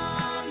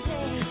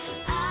 Someday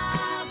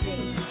I'll be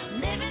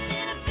living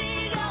in a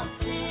big old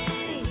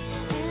city,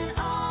 and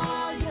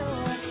all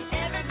you're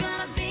ever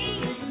gonna be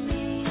is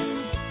me.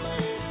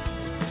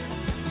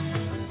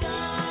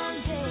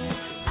 Someday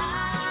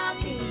I'll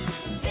be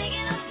big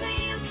enough so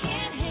you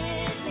can't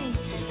hit me,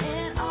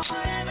 and all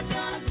you're ever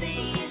gonna be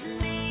is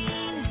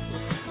mean.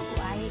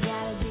 Why you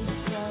gotta be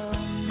so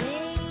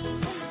mean?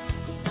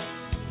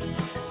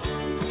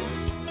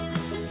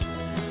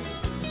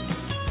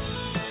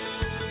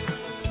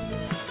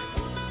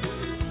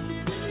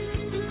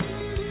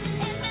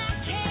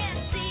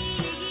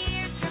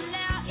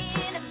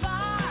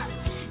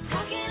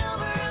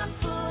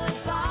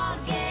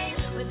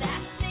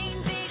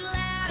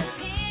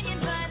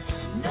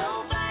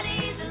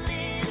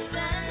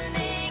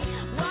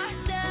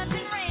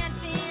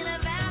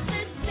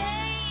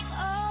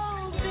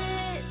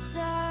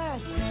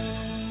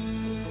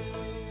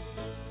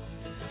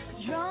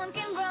 Drunk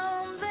and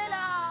roaming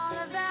on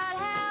about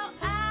how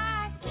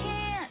I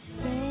can't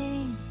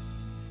sing,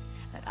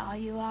 but all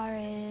you are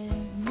is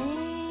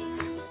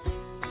mean.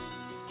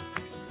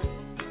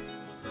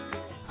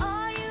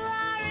 All you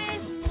are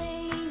is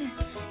mean,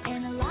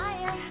 and a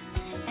liar,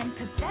 and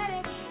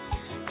pathetic,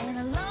 and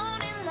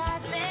alone in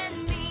life, and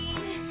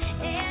mean,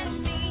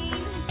 and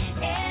mean,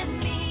 and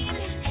mean,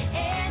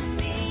 and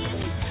mean.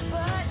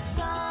 But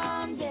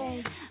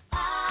someday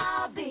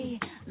I'll be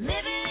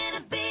living in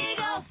a big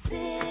old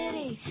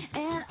city,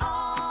 and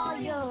all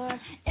you're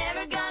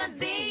ever gonna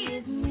be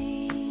is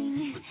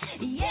mean.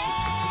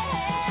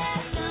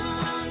 Yeah,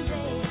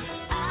 someday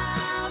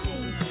I'll be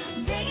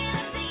big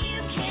enough that you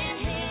can't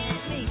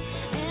hit me,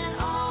 and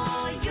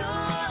all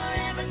you're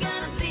ever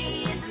gonna be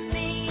is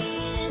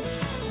mean.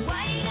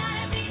 Why you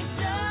gotta be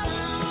so?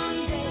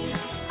 Someday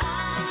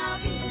I'll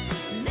be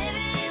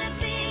living in a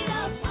big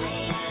old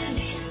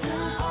city,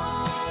 and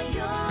all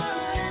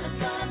you're ever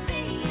gonna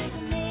be is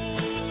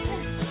mean.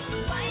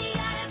 Why you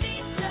gotta be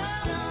so?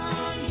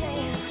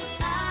 Someday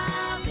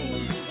I'll be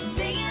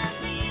big enough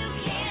that you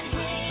can't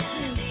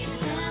hit me,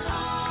 and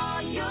all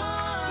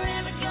you're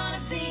ever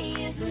gonna be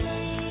is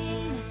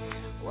mean.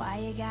 Why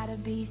you gotta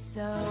be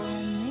so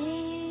mean?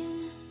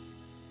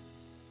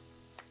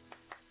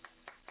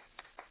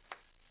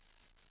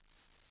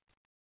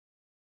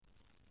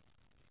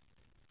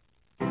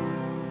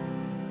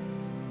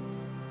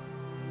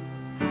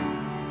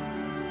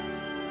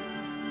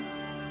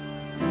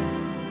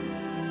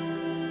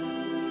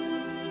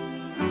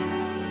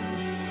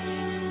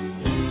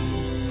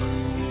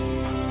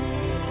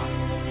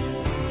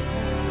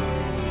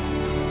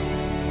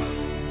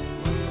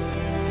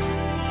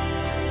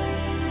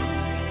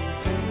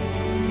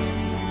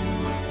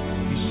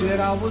 said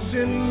I was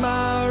in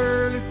my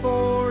early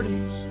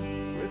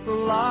 40s with a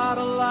lot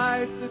of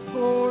life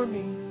before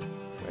me,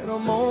 when a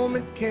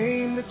moment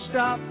came that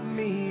stopped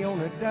me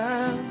on a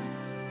dime.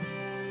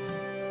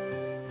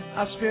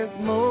 I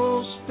spent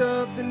most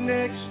of the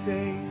next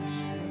days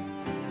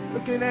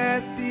looking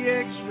at the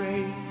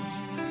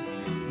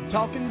x-rays,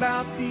 talking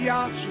about the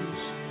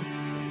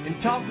options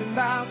and talking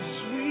about the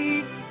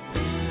sweet.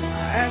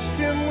 I asked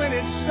him when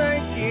it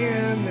sank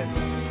in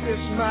that this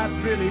might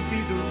really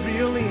be the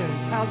real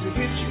end. How's it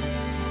hit you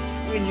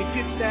when you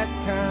get that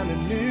kind of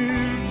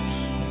news?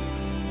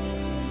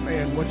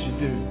 Man, what you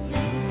do?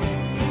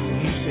 And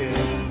he said,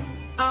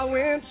 I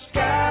went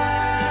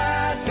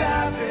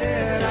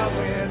skydiving, I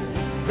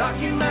went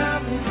Rocky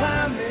Mountain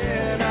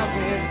climbing, I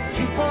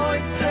went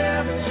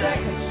 2.7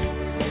 seconds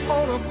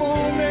on a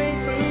bull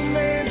named Fu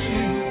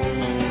Manchu,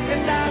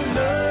 and I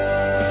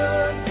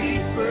loved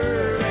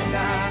deeper, and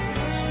I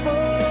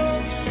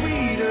spoke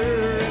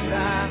sweeter, and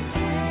I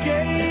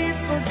gave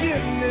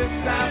forgiveness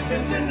I've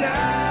been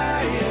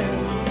denying.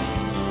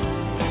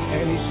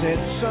 And he said,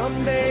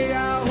 someday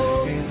I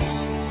hope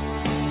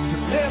to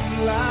live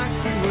like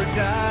you were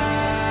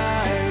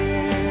dying.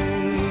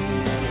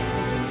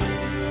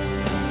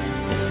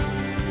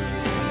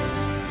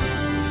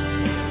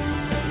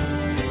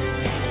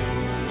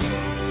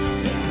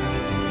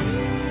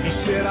 He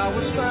said I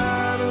was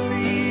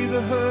finally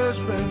the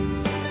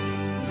husband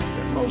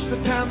that most of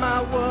the time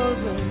I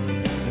wasn't,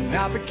 and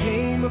I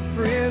became a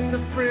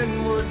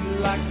friend would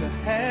like to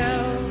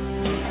have.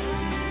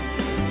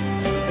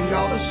 And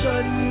all of a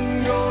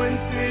sudden going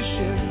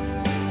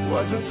fishing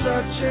wasn't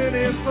such an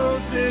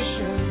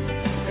imposition,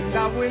 and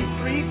I went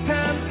 3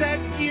 times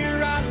that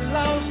year. I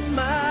lost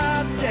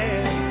my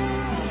dad.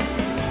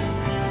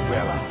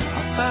 Well,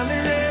 I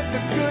finally read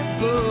the good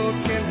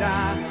book, and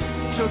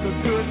I took a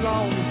good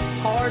long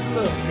hard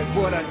look at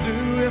what I'd do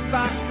if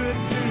I could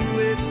do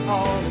it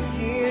all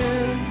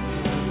again.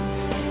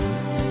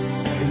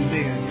 And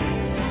then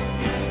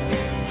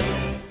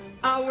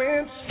I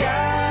went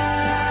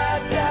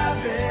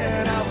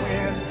skydiving, I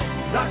went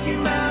Rocky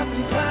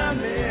Mountain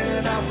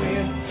climbing, I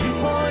went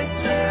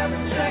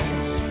 2.7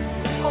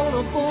 seconds on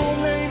a bull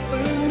named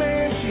Fu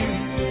Manchu,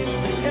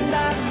 and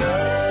I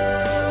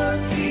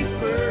loved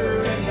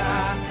deeper, and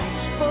I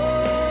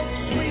spoke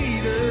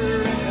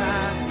sweeter, and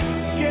I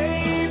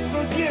gave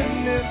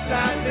forgiveness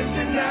I've been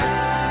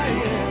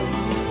denying.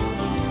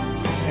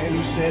 And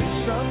he said,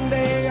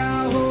 someday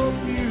I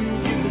hope you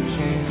get a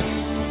chance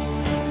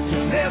to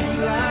live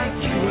like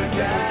you were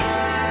dying.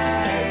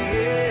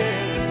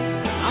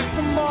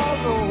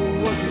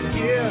 Tomorrow was a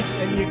gift,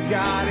 and you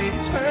got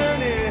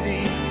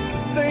eternity.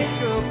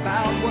 Think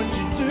about what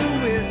you do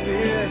with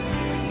it.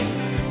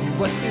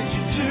 What did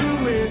you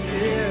do with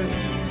it?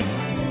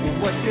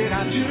 What did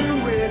I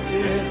do with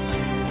it?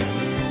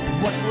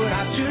 What would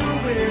I do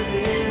with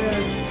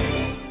it?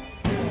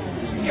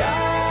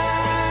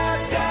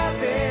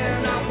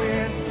 Skydiving, I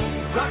went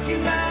Rocky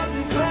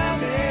Mountain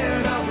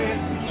climbing, I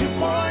went 2.7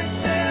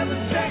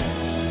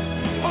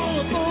 seconds on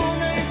a bull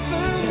named Fu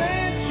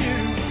Manchu,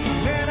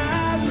 and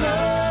I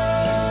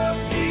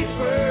loved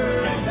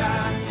deeper, and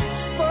I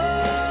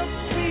spoke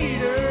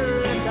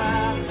sweeter, and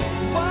I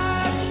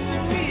watched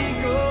the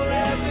eagle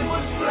as it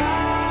was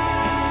flying.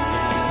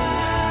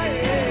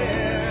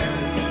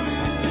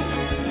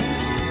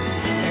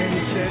 And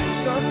he said,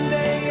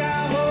 someday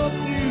I hope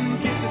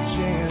you get the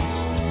chance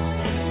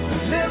to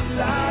live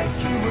like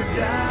you were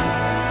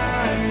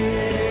dying,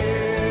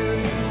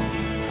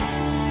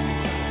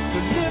 to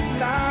live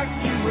like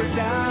you were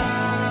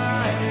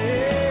dying,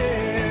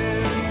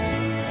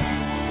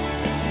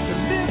 to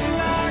live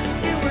like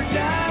you were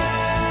dying.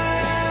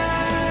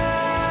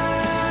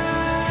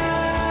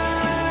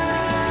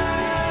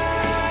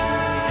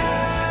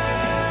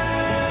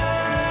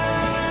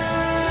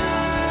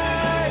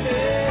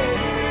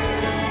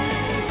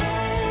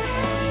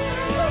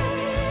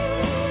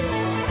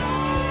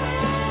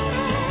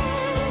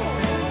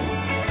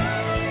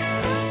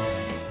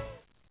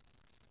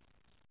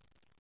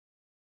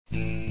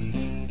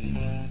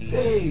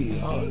 Hey,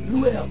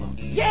 Luella.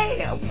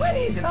 Yeah, what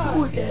is it?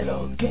 Who was that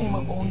came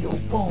up on your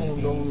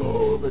phone on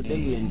the other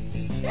day and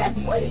that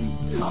way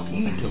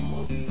talking to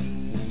me?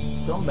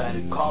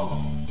 Somebody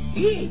called.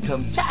 He ain't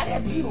come chat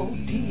at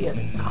EOTM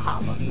and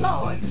Carla.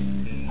 Lord,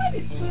 what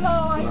is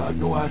Lord? Well, I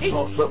know I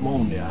saw something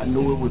on there. I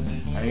know it was.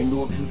 I ain't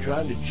know if you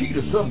trying to cheat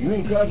or something. You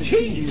ain't trying to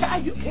cheat.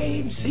 Child, you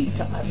can't even see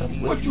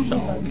something. What you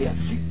saw on there?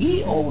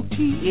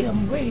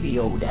 EOTM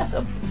Radio. That's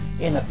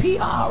in a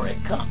PR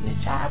company,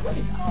 child. What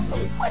is all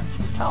those? What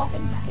you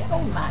talking about? Get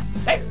on my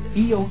nerves.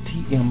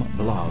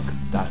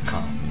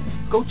 EOTMblog.com.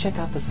 Go check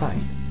out the site.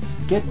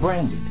 Get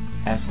branded.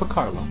 Ask for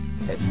Carla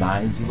at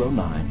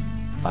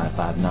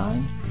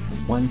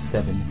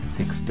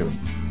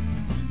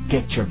 909-559-1763.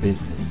 Get your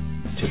business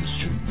to the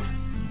street.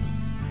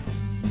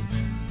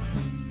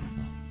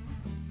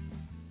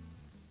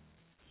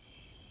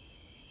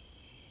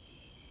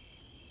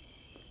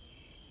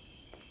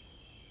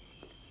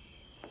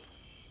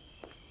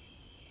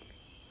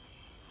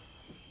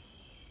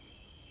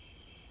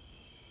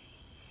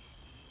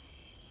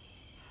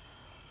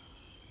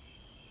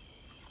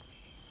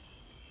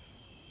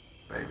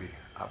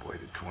 I've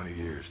waited 20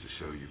 years to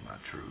show you my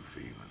true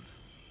feelings.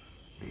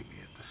 Meet me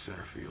at the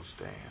center field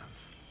stands,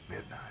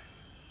 midnight.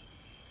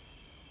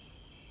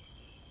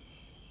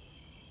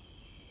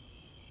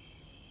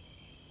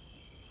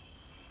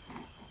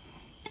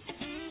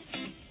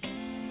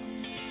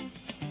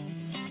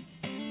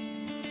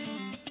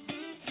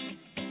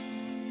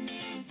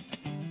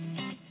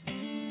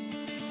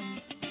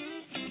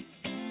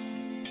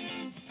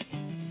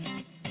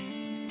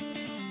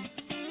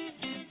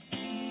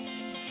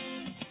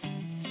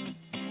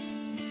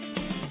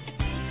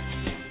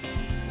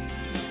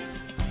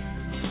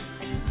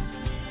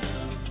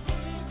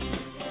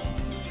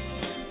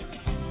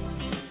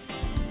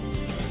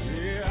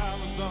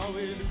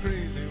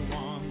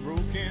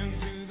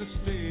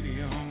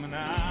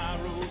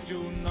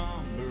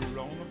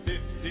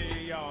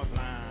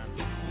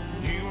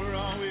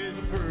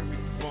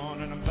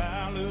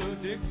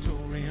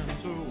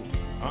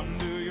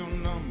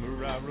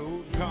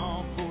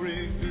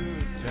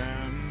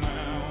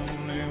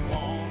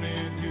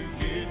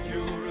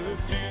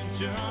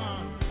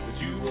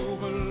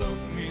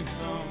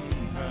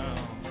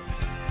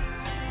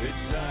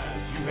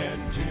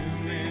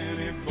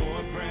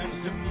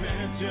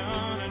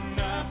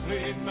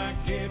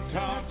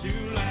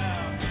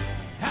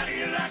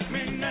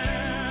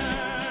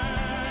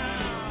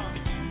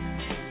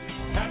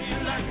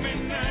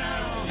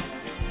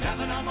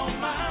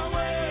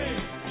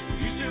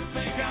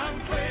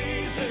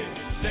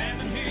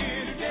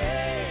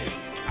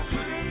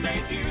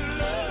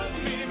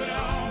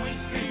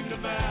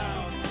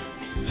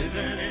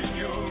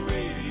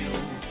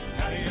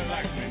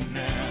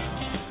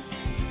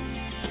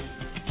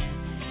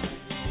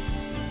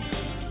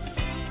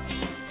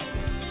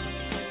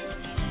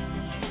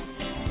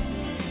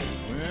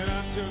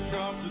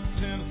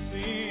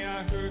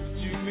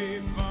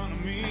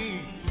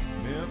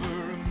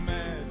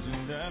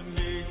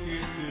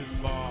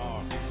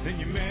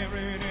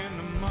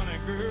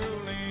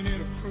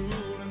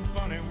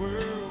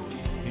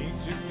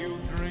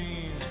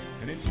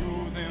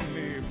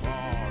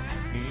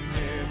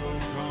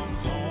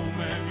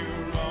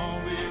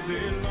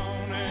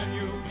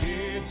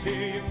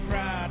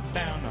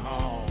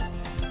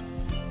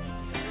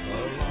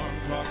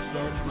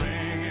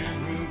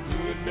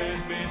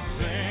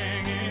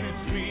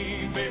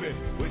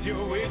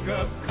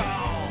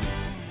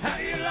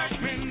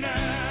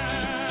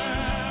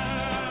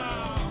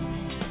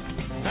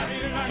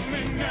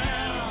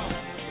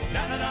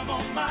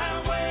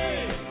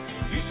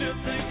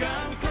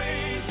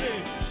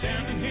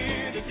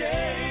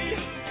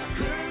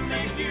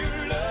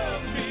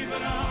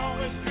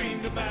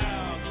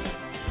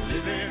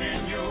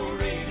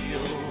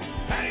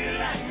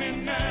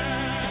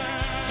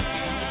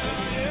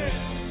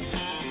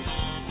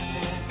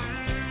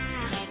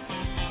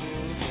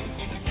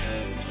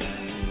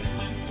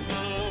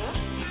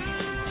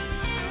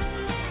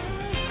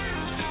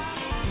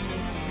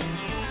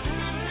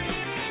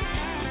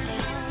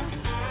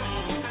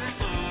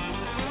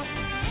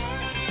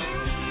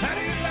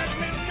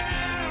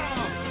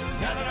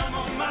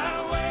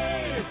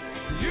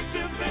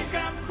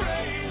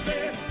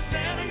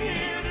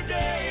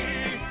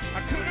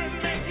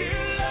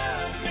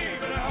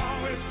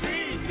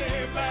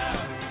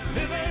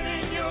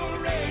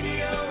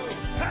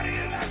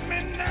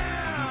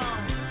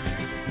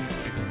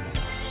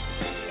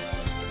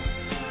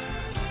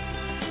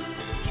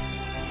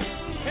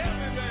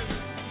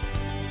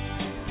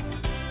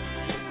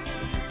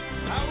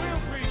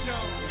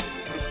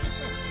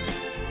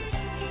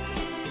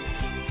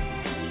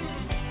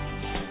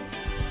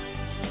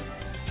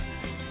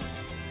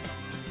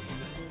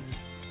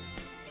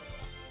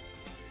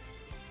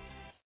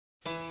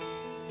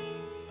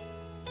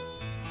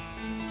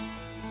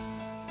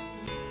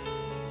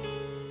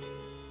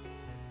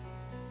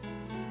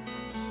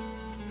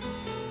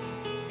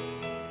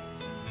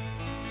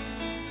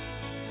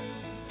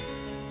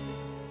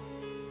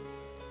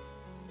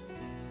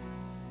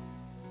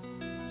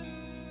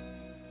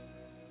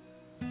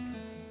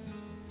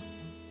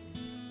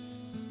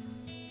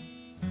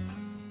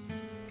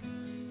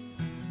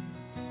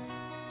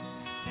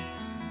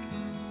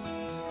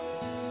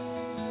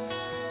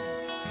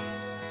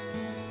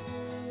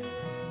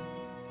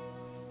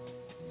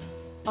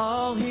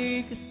 All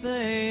he could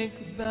think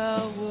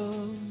about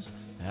was,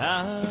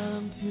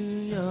 I'm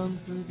too young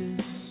for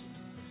this.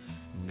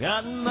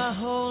 Got my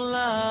whole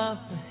life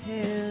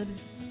ahead.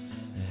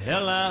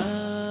 Hell,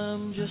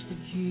 I'm just a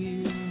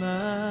kid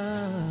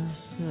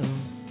myself.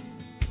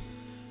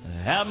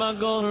 How am I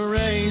gonna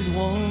raise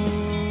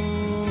one?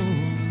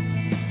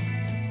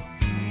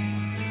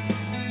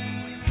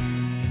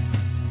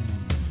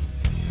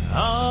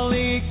 All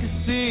he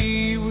could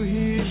see were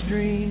his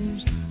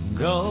dreams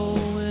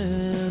going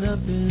up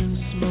in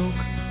smoke.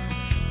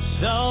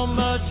 So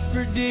much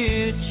for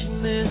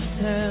ditching this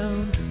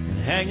town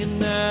and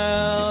hanging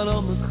out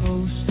on the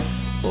coast.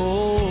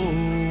 Oh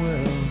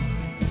well,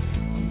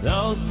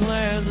 those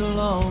plans are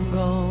long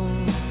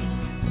gone.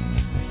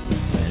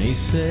 And he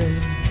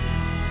said,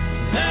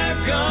 there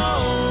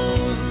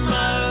goes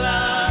my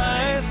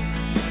life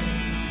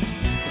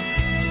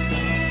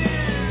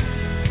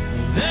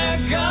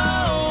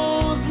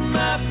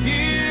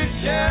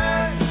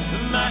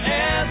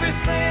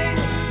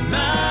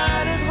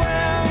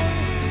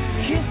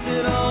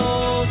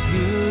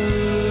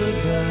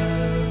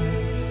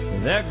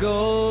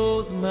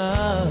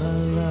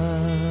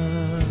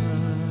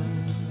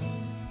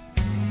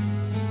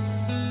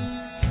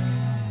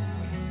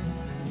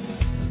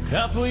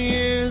Couple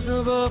years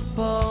of up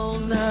all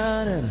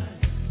night and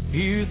a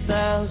few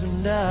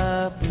thousand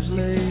diapers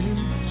later.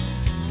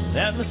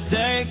 That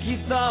mistake he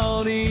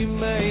thought he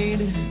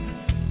made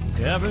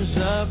covers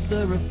up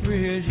the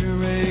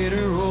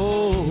refrigerator.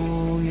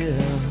 Oh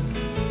yeah,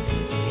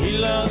 he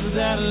loves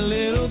that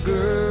little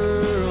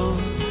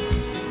girl.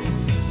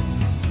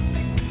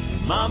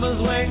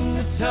 Mama's waiting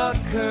to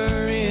tuck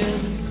her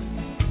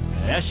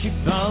in as she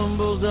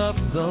fumbles up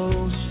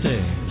those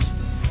stairs.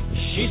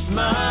 She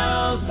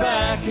smiles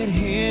back at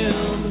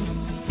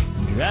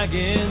him,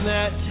 dragging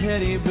that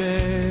teddy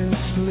bear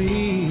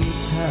sleep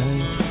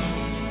tight.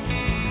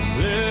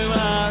 Blue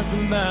eyes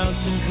and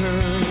bouncing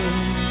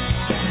curls.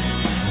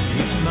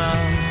 He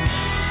smiles.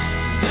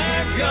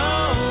 There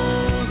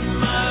goes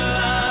my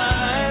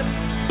life.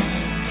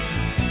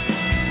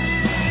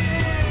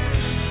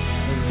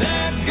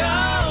 There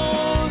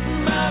goes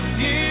my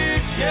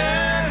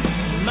future,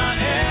 my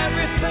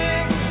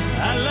everything.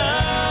 I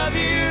love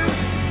you,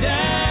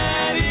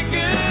 Daddy.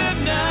 Good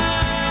night.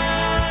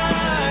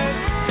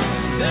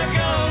 There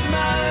goes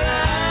my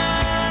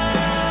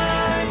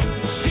life.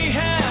 She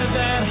had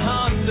that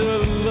Honda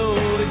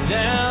loaded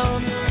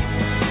down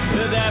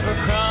with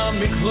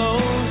Abercrombie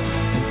clothes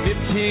and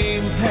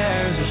 15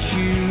 pairs of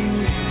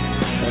shoes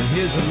and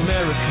his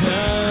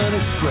American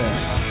Express.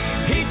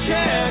 He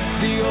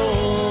checked the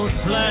old,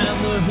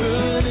 slammed the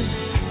hood,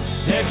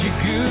 said you're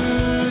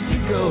good to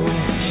go.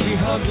 She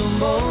hugged them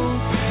both,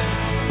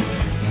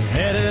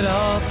 headed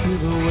off to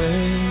the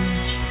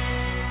West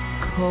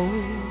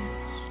Coast.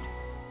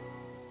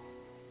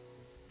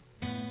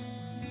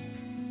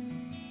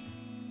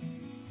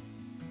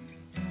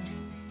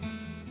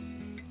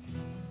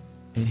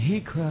 And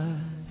he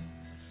cried,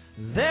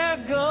 there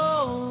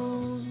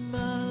goes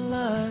my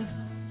life.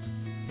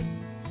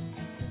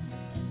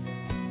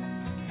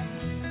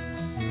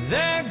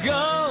 There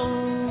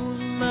goes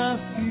my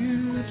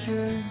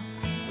future,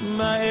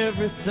 my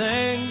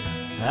everything.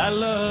 I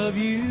love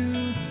you,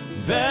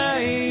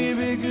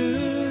 baby.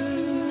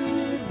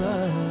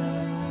 Goodbye.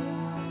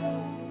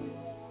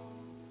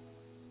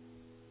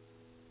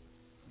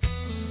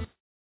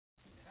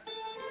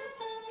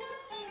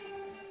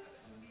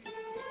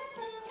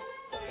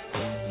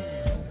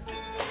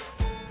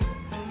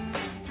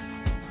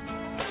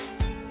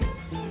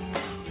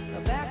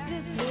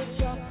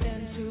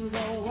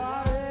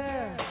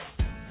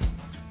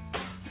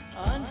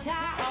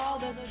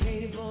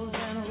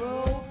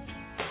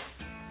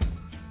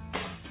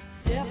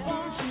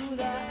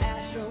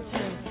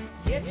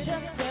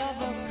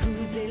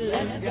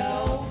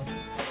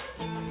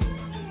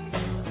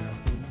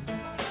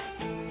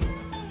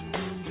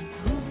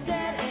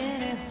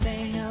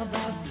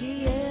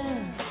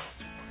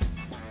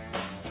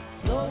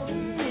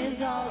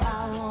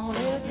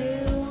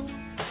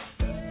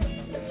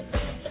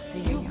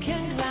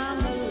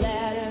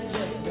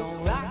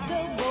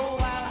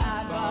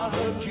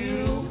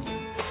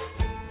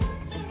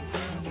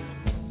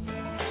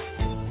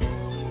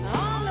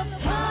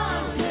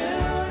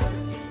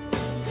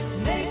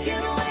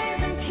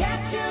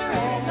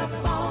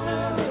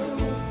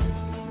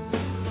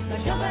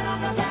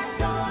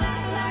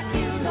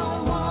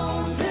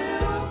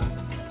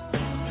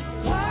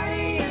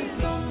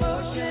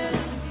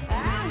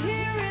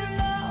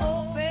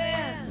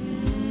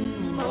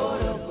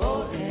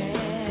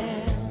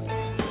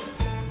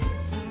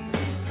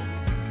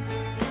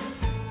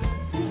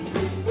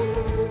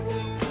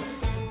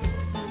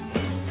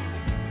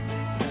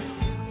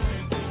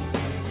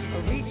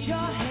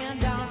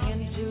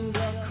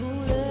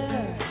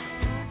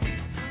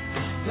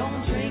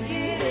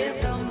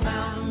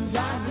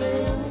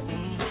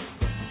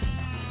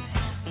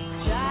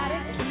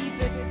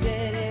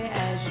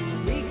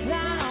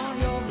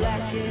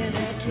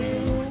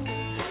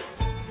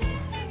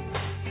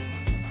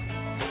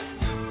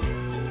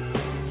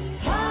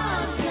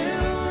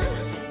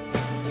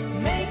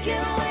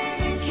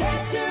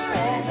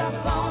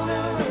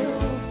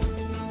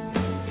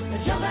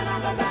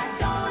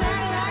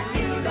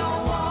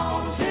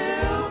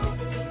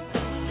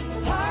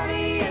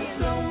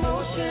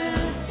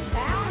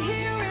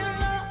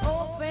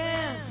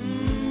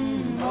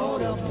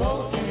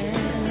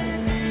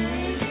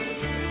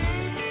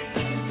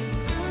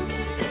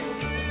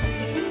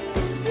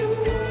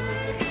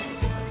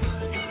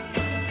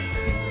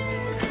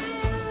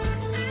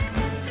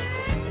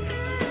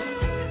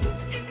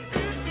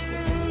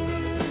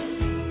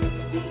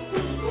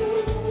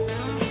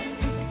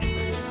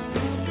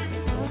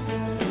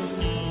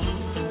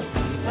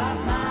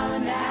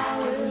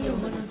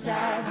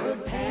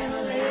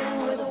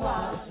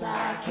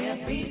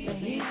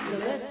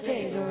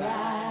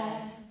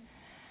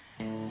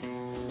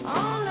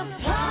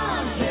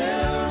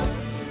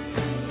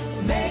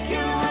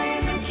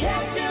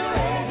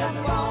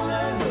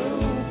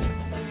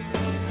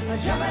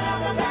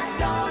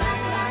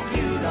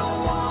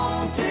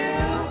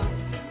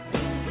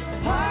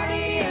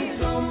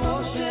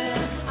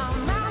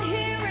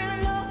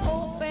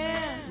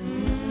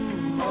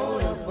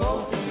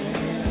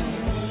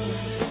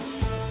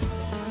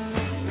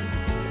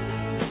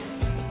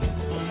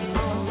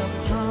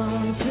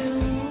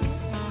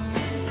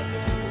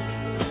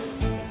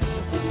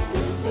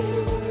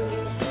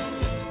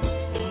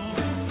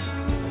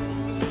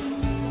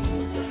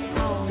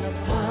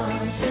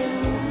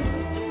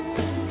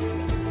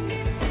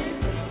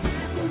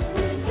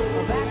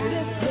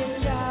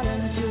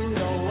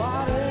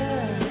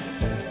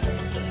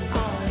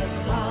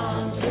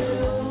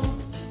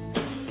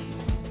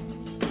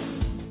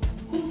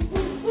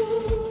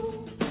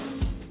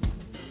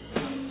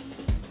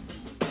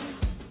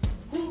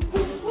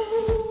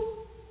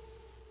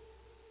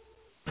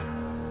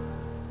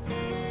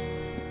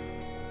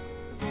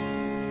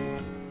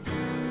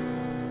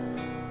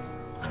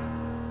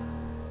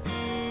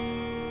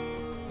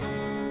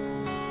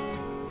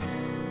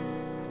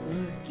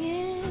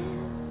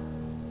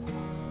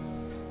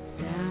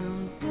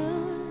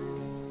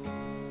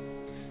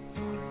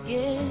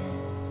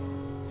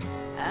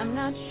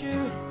 not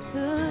sure I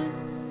could.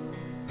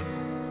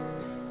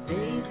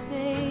 They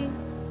say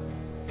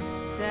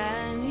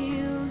time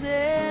heals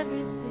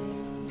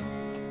everything,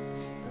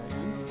 but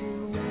I'm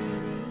still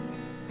waiting.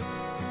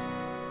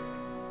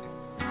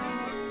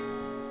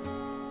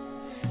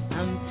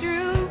 I'm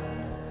through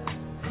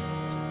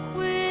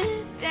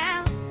with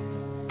doubt.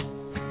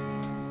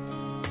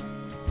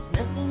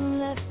 Nothing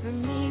left for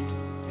me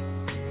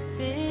to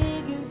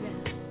figure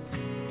out.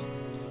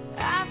 I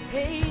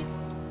paid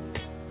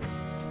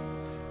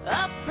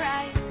a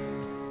price,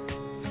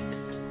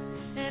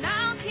 and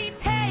I'll keep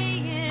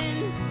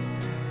paying.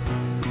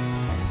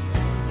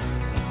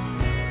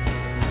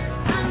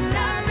 I'm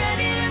not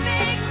ready to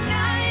make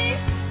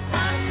nice.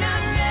 I'm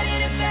not ready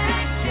to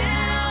back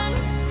down.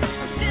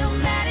 I'm still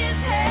mad as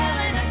hell,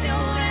 and I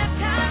don't have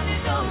time to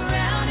go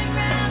round and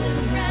round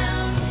and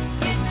round.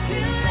 It's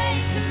too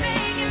late to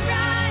make it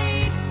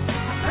right.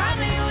 I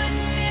probably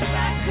wouldn't if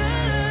I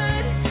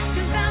could,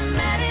 'cause I'm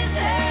mad as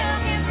hell,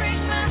 can't bring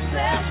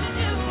myself to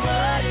do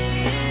what it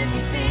is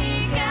you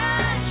think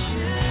I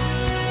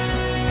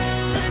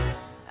should.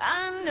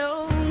 I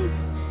know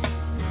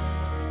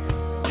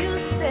you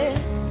said,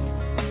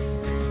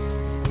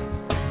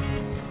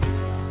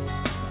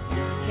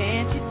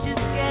 can't you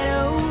just get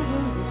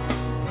over it?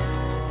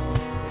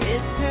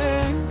 It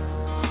turned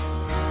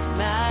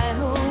my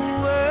whole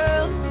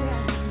world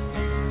around,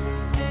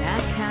 and I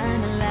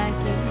kinda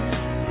like it.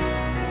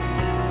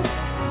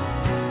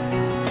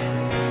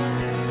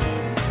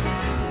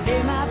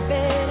 Lay my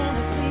bed and I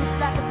sleep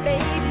like a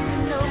baby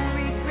with no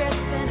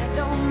regrets, and I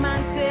don't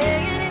mind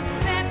saying it.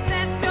 Sad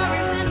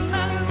stories and a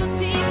mother will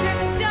teach her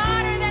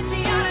daughter that she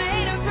ought to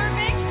hate a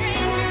perfect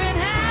stranger. And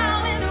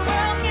how in the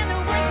world can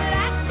the words that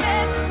I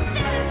said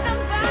send to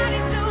somebody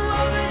so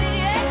over the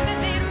edge that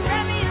they'd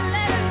write me a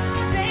letter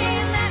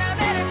saying that I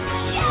better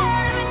share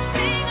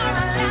everything or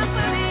I'll laugh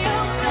with the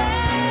open.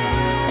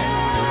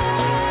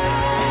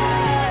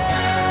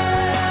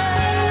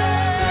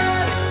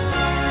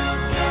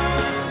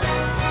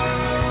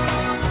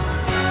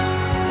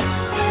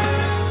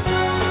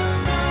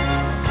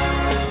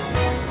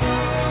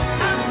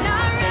 I'm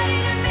not ready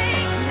to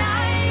make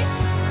nice.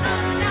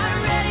 I'm not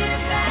ready to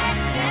back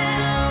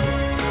down.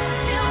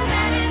 Still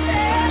mad as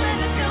hell, and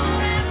I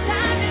don't have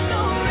time to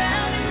go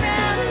round and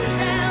round and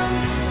round.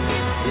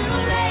 It's too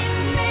late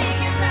to make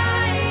it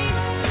right.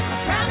 I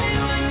probably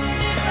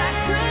wouldn't if I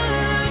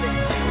could,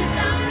 'cause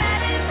I'm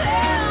mad as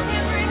hell,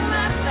 can't bring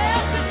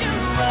myself to do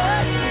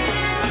what it is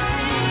you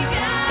think I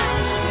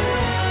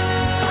should.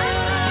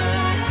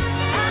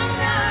 I'm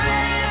not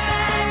ready to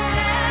back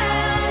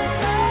down.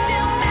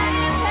 Still mad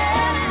as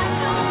hell, and I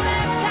don't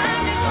have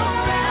time to go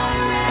round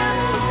and round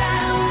and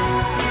round.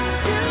 It's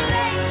too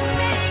late to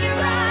make it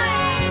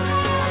right.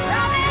 I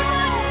probably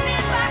wouldn't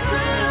if I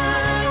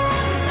could,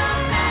 'cause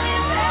I'm mad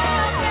as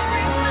hell, can't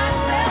bring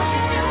myself to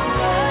do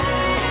what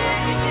it is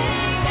you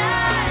think I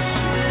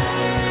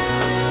should.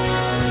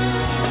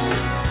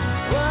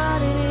 What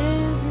it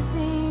is you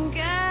think I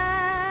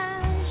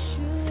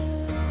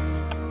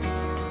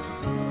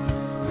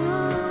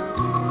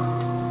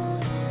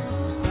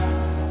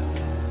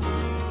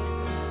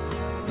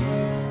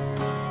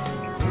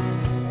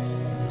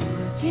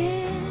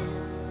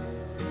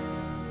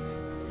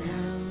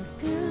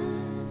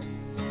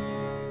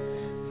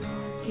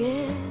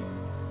Forget,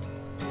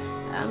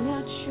 I'm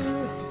not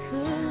sure I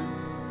could.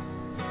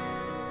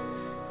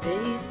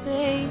 They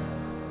say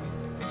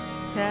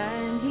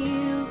time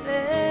heals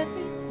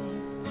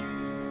everything,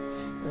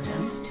 but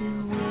I'm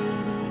still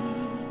waiting.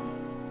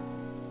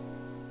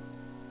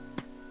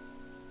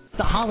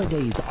 The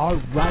holidays are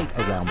right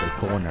around the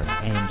corner,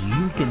 and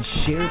you can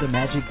share the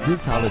magic this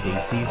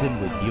holiday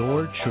season with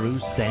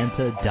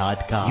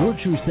YourTrueSanta.com.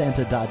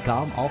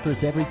 YourTrueSanta.com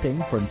offers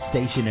everything from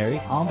stationery,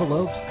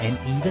 envelopes, and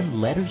even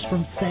letters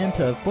from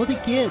Santa for the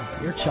kids.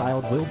 Your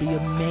child will be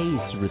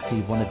amazed to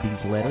receive one of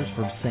these letters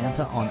from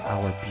Santa on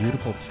our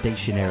beautiful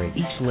stationery.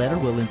 Each letter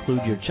will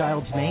include your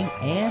child's name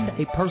and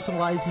a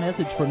personalized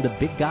message from the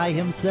big guy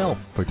himself.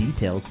 For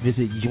details,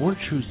 visit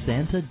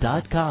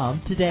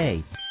YourTrueSanta.com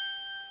today.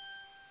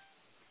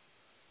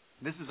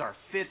 This is our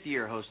 5th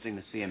year hosting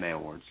the CMA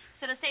Awards.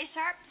 So to stay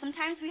sharp,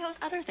 sometimes we host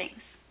other things.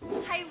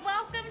 Hi,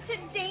 welcome to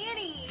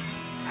Danny.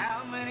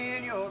 How many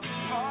in your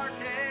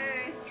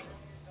party?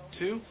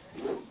 2.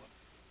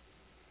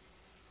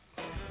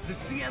 The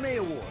CMA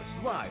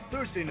Awards, live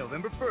Thursday,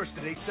 November 1st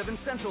at 8/7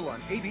 Central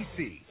on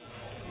ABC.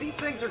 These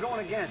things are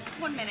going again.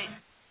 1 minute.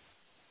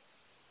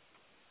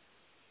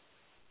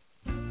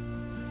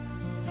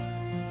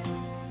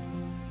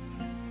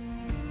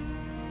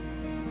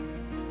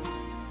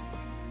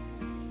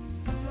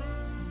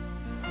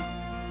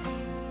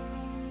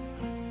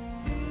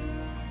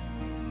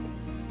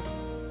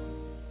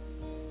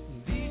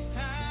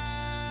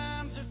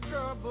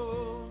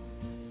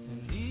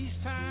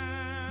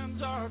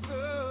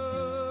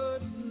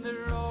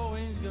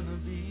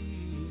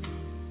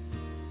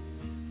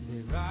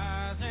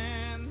 Rise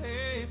and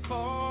they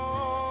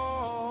fall.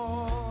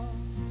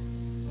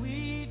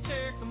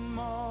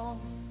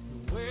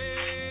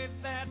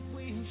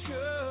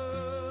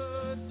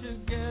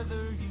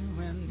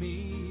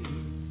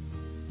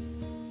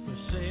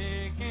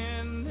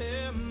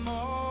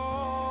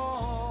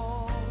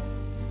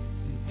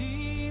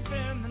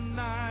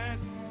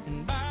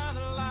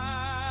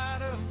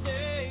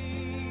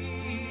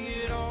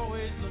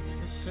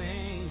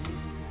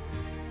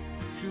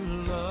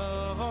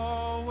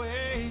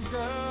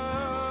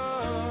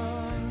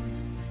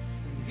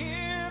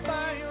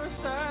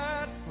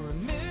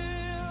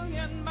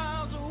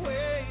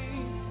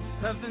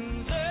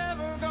 Nothing's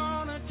ever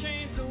gonna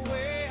change the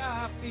way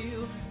I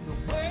feel. The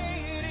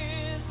way it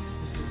is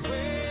the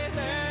way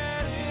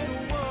that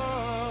it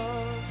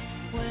was.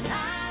 When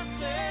I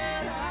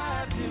said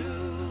I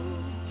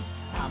do,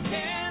 I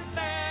meant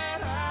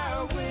that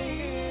I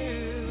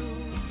will.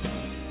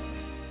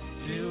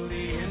 Till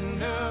the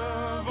end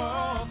of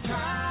all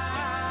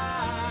time.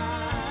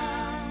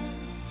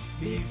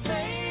 Be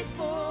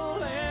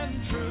faithful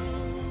and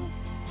true.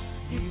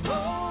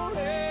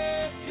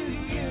 Devoted to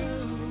you.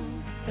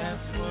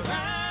 That's what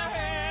I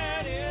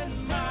had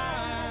in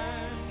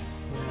mind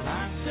when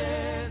I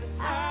said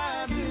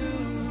I do.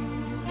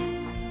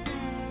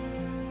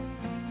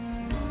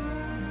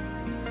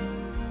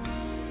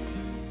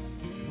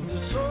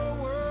 This whole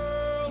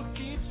world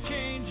keeps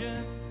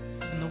changing,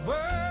 and the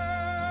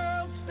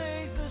world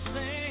stays the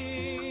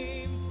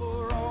same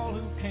for all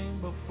who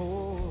came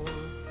before,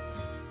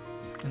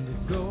 and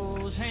it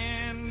goes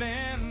hand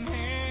in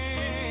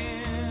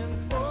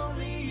hand.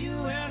 Only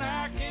you and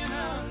I can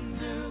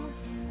undo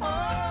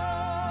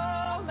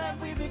all that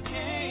we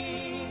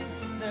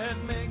became. That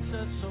makes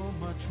us so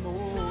much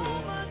more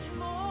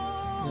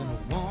than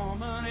a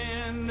woman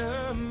and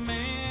a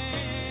man.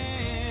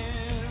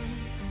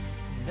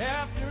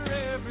 After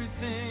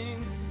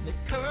everything that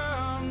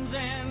comes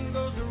and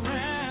goes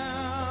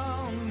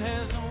around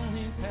has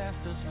only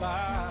passed us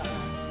by,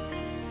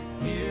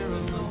 here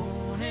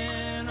alone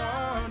in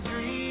our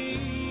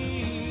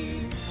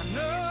dreams. I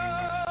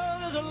know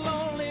there's a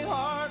lonely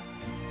heart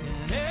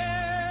in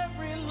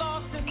every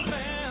lost and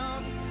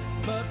found,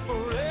 but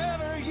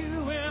forever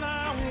you and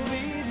I will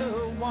be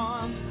the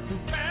ones who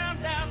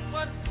found out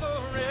what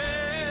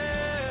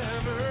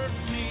forever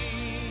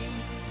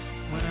means.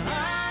 When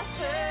I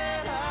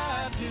said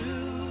I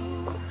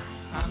do,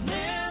 I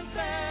meant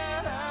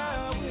that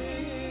I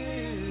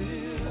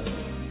will.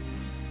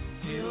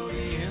 Till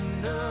the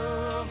end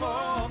of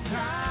all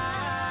time.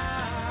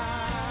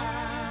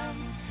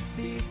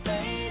 Be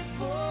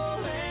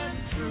faithful and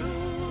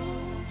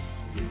true.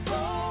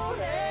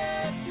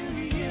 Devoted to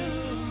you.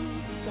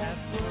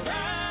 That's what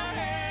I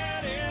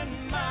had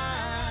in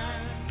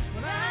mind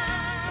when I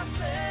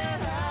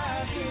said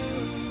I do.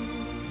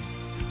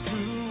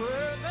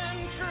 Truer than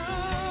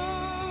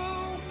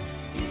true.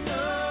 You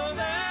know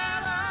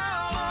that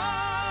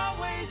I'll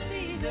always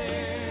be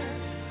there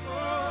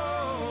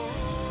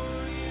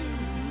for you.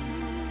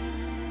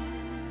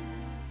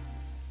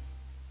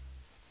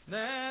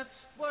 That's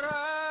what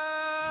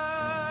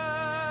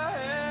I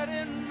had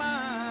in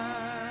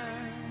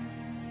mind.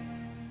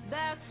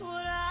 That's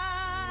what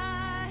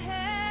I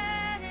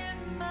had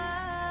in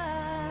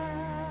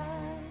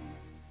mind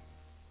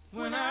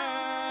when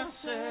I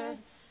said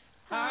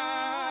I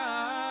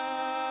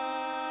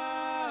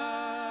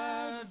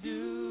do.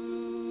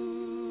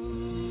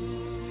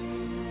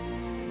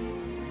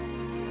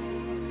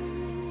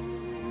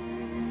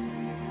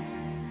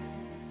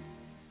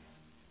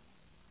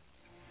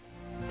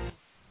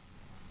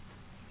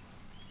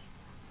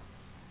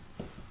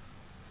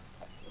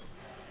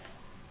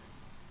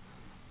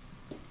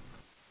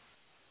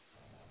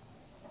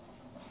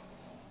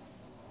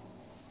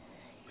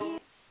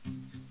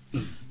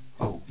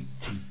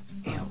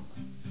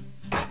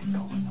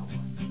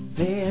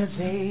 There's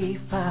a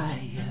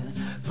fire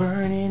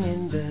burning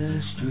in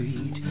the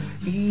street.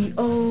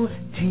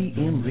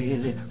 EOTM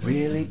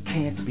really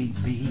can't be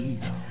beat.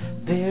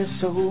 There's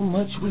so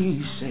much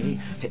we say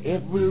to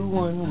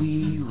everyone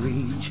we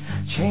reach,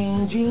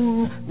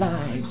 changing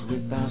lives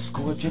with our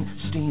scorching,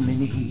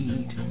 steaming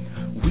heat.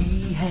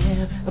 We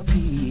have a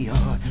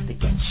PR that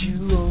gets you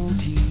on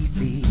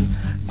TV.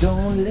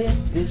 Don't let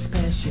this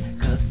pass you,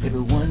 'cause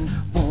everyone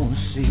won't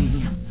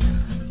see.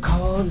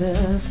 Call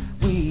us,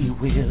 we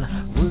will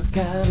work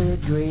out a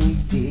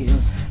great deal.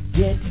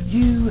 Get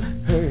you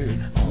heard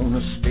on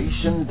a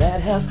station that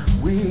has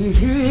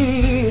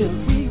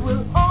wheels. We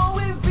will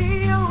always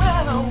be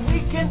around.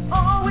 We can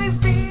always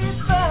be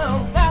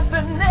found. Got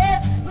the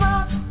net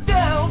locked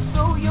down,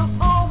 so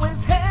you'll always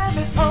have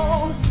it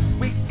on.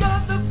 We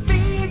got the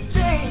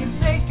BJs,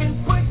 they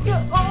can put you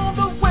on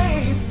the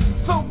wave.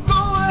 So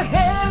go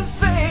ahead and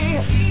say,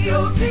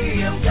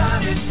 EOTM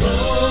got it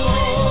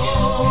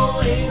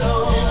going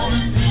on.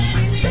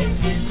 We take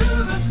you to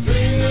the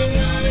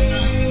street.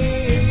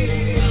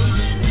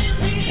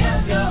 We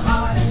have your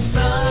heart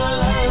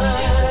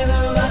inside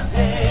of our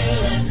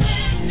hands.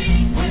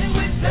 When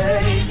we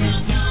take you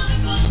to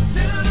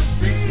the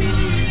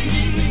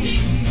street.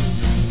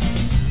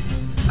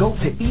 Go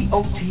to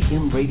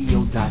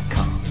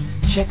EOTMRadio.com.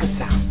 Check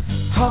us out.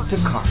 Talk to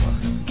Carla.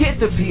 Get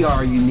the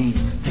PR you need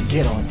to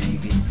get on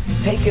TV.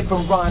 Take it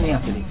from Ron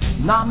Anthony,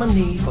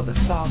 nominee for the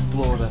South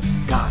Florida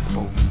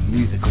Gospel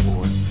Music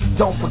Awards.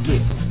 Don't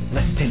forget,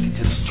 let's take it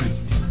to the street.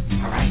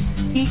 All right?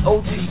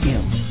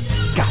 EOTM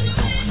got it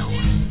going on.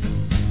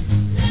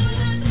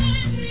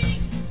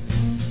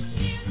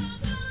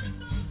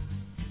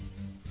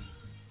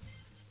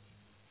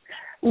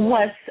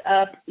 What's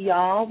up,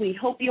 y'all? We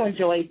hope you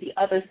enjoyed the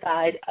other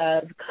side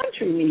of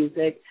country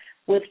music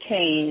with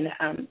Cain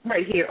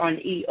right here on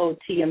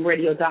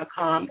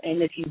EOTMRadio.com.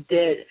 And if you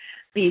did,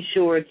 be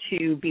sure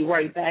to be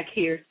right back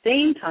here,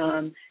 same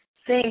time,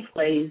 same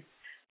place,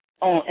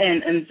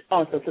 and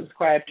also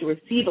subscribe to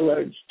receive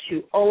alerts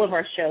to all of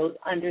our shows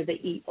under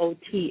the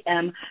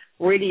EOTM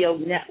Radio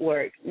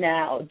Network.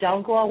 Now,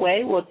 don't go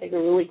away. We'll take a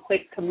really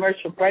quick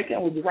commercial break,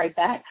 and we'll be right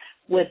back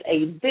with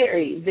a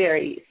very,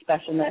 very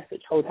special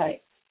message. Hold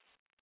tight.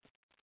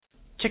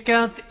 Check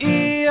out the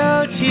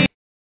EOT.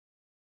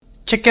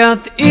 Check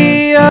out the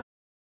EOT.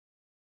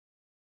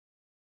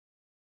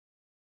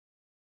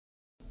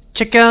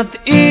 Check out the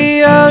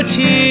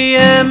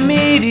EOTM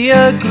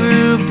Media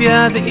Group.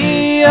 Yeah, the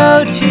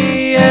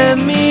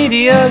EOTM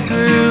Media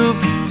Group.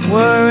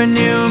 We're a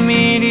new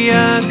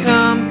media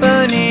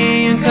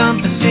company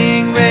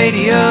encompassing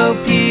radio,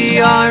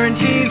 PR, and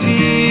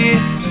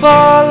TV.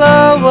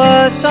 Follow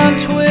us on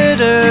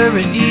Twitter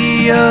at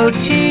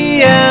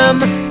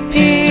EOTM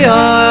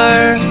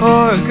PR.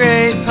 For a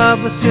great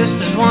publicist,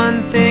 there's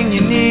one thing you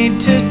need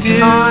to do.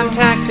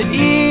 Contact the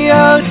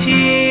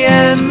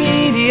EOTM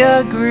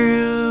Media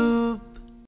Group.